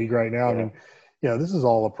are in the league right now. I mean, this is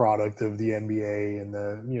all a product of the NBA and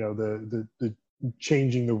the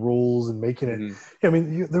changing the rules and making it. I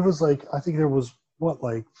mean, there was I think there was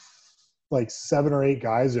like 7 or 8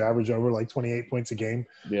 guys who average over like 28 points a game.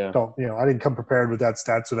 Yeah. I didn't come prepared with that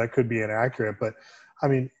stat, so that could be inaccurate. But I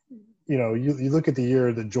mean, you look at the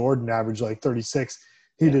year that Jordan averaged like 36.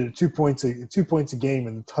 He did 2 points a game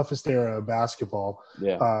in the toughest era of basketball.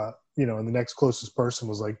 Yeah. And the next closest person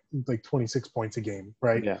was like 26 points a game,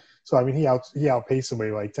 right? Yeah. So I mean, he outpaced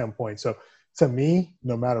somebody like 10 points. So to me,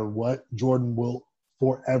 no matter what, Jordan will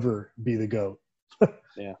forever be the GOAT.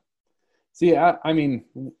 Yeah. See, I mean,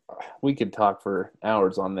 we could talk for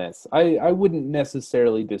hours on this. I wouldn't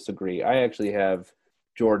necessarily disagree. I actually have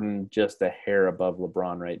Jordan just a hair above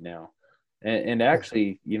LeBron right now. And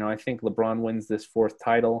actually, I think LeBron wins this 4th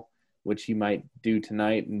title, which he might do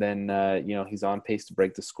tonight. And then, he's on pace to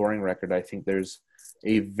break the scoring record. I think there's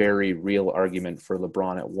a very real argument for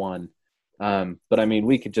LeBron at 1. But, I mean,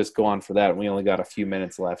 we could just go on for that. We only got a few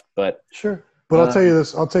minutes left. But sure. But I'll tell you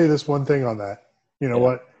this. I'll tell you this one thing on that. You know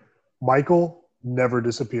what? Michael never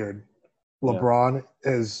disappeared. LeBron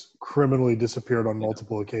has criminally disappeared on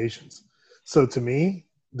multiple occasions. So to me,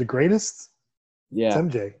 the greatest, it's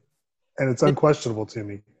MJ. And it's unquestionable to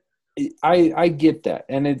me. I get that,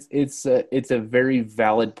 and it's a very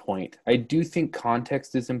valid point. I do think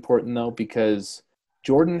context is important though, because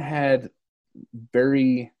Jordan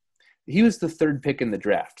he was the 3rd pick in the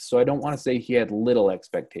draft, so I don't want to say he had little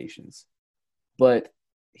expectations, but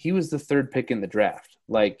he was the 3rd pick in the draft.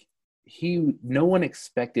 Like no one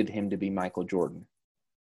expected him to be Michael Jordan,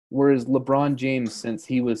 whereas LeBron James, since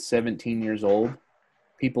he was 17 years old,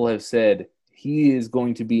 people have said he is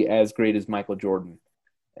going to be as great as Michael Jordan.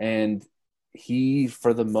 And he,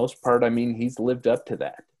 for the most part, I mean, he's lived up to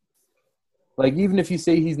that. Like, even if you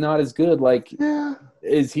say he's not as good,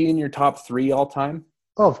 is he in your top 3 all time?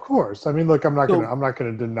 Oh, of course. I mean, look, I'm not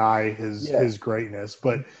gonna deny his greatness,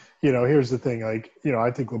 but here's the thing. Like,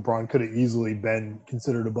 I think LeBron could have easily been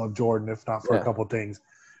considered above Jordan if not for a couple things.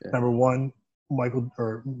 Yeah. Number one,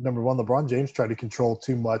 LeBron James tried to control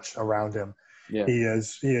too much around him. Yeah. He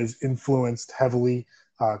has influenced heavily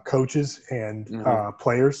coaches and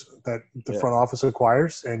players that the front office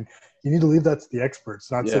acquires, and you need to leave that to the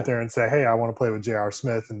experts, not sit there and say, "Hey, I want to play with J.R.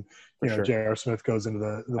 Smith," and J.R. Smith goes into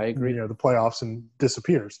the playoffs and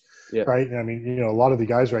disappears, right? And I mean, a lot of the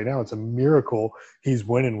guys right now, it's a miracle he's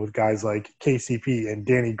winning with guys like KCP and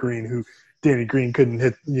Danny Green, who Danny Green couldn't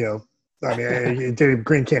hit. I mean, Danny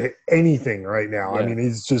Green can't hit anything right now. I mean,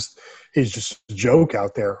 he's just a joke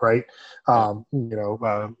out there, right? I mean,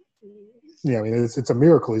 it's a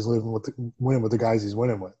miracle he's winning with the guys he's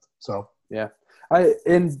winning with. So I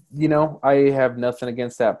have nothing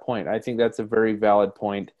against that point. I think that's a very valid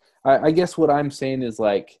point. I guess what I'm saying is,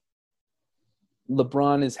 like,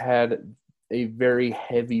 LeBron has had a very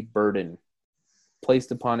heavy burden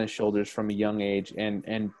placed upon his shoulders from a young age,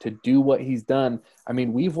 and to do what he's done. I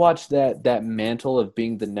mean, we've watched that mantle of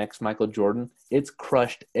being the next Michael Jordan. It's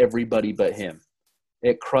crushed everybody but him.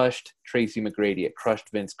 It crushed Tracy McGrady. It crushed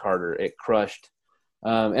Vince Carter. It crushed,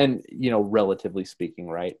 and relatively speaking,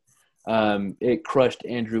 right? It crushed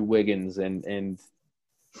Andrew Wiggins, and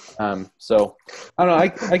so I don't know.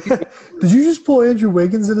 I Did you just pull Andrew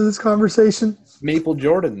Wiggins into this conversation? Maple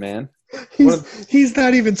Jordan, man. He's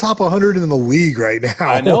not even top 100 in the league right now.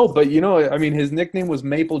 I know, but I mean, his nickname was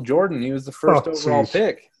Maple Jordan. He was the first overall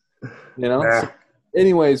pick. So,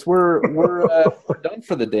 anyways, we're done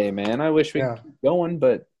for the day, man. I wish we could keep going,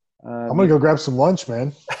 but I'm gonna go grab some lunch,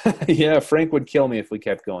 man. Yeah, Frank would kill me if we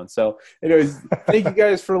kept going. So, anyways, thank you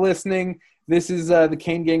guys for listening. This is the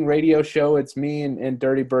Kane Gang Radio Show. It's me and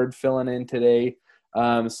Dirty Bird filling in today.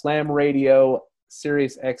 Slam Radio,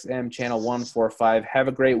 Sirius XM channel 145. Have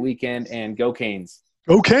a great weekend and go Canes.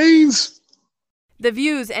 Go Canes! The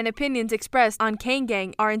views and opinions expressed on Kane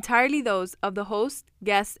Gang are entirely those of the host,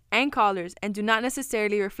 guests, and callers and do not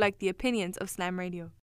necessarily reflect the opinions of Slam Radio.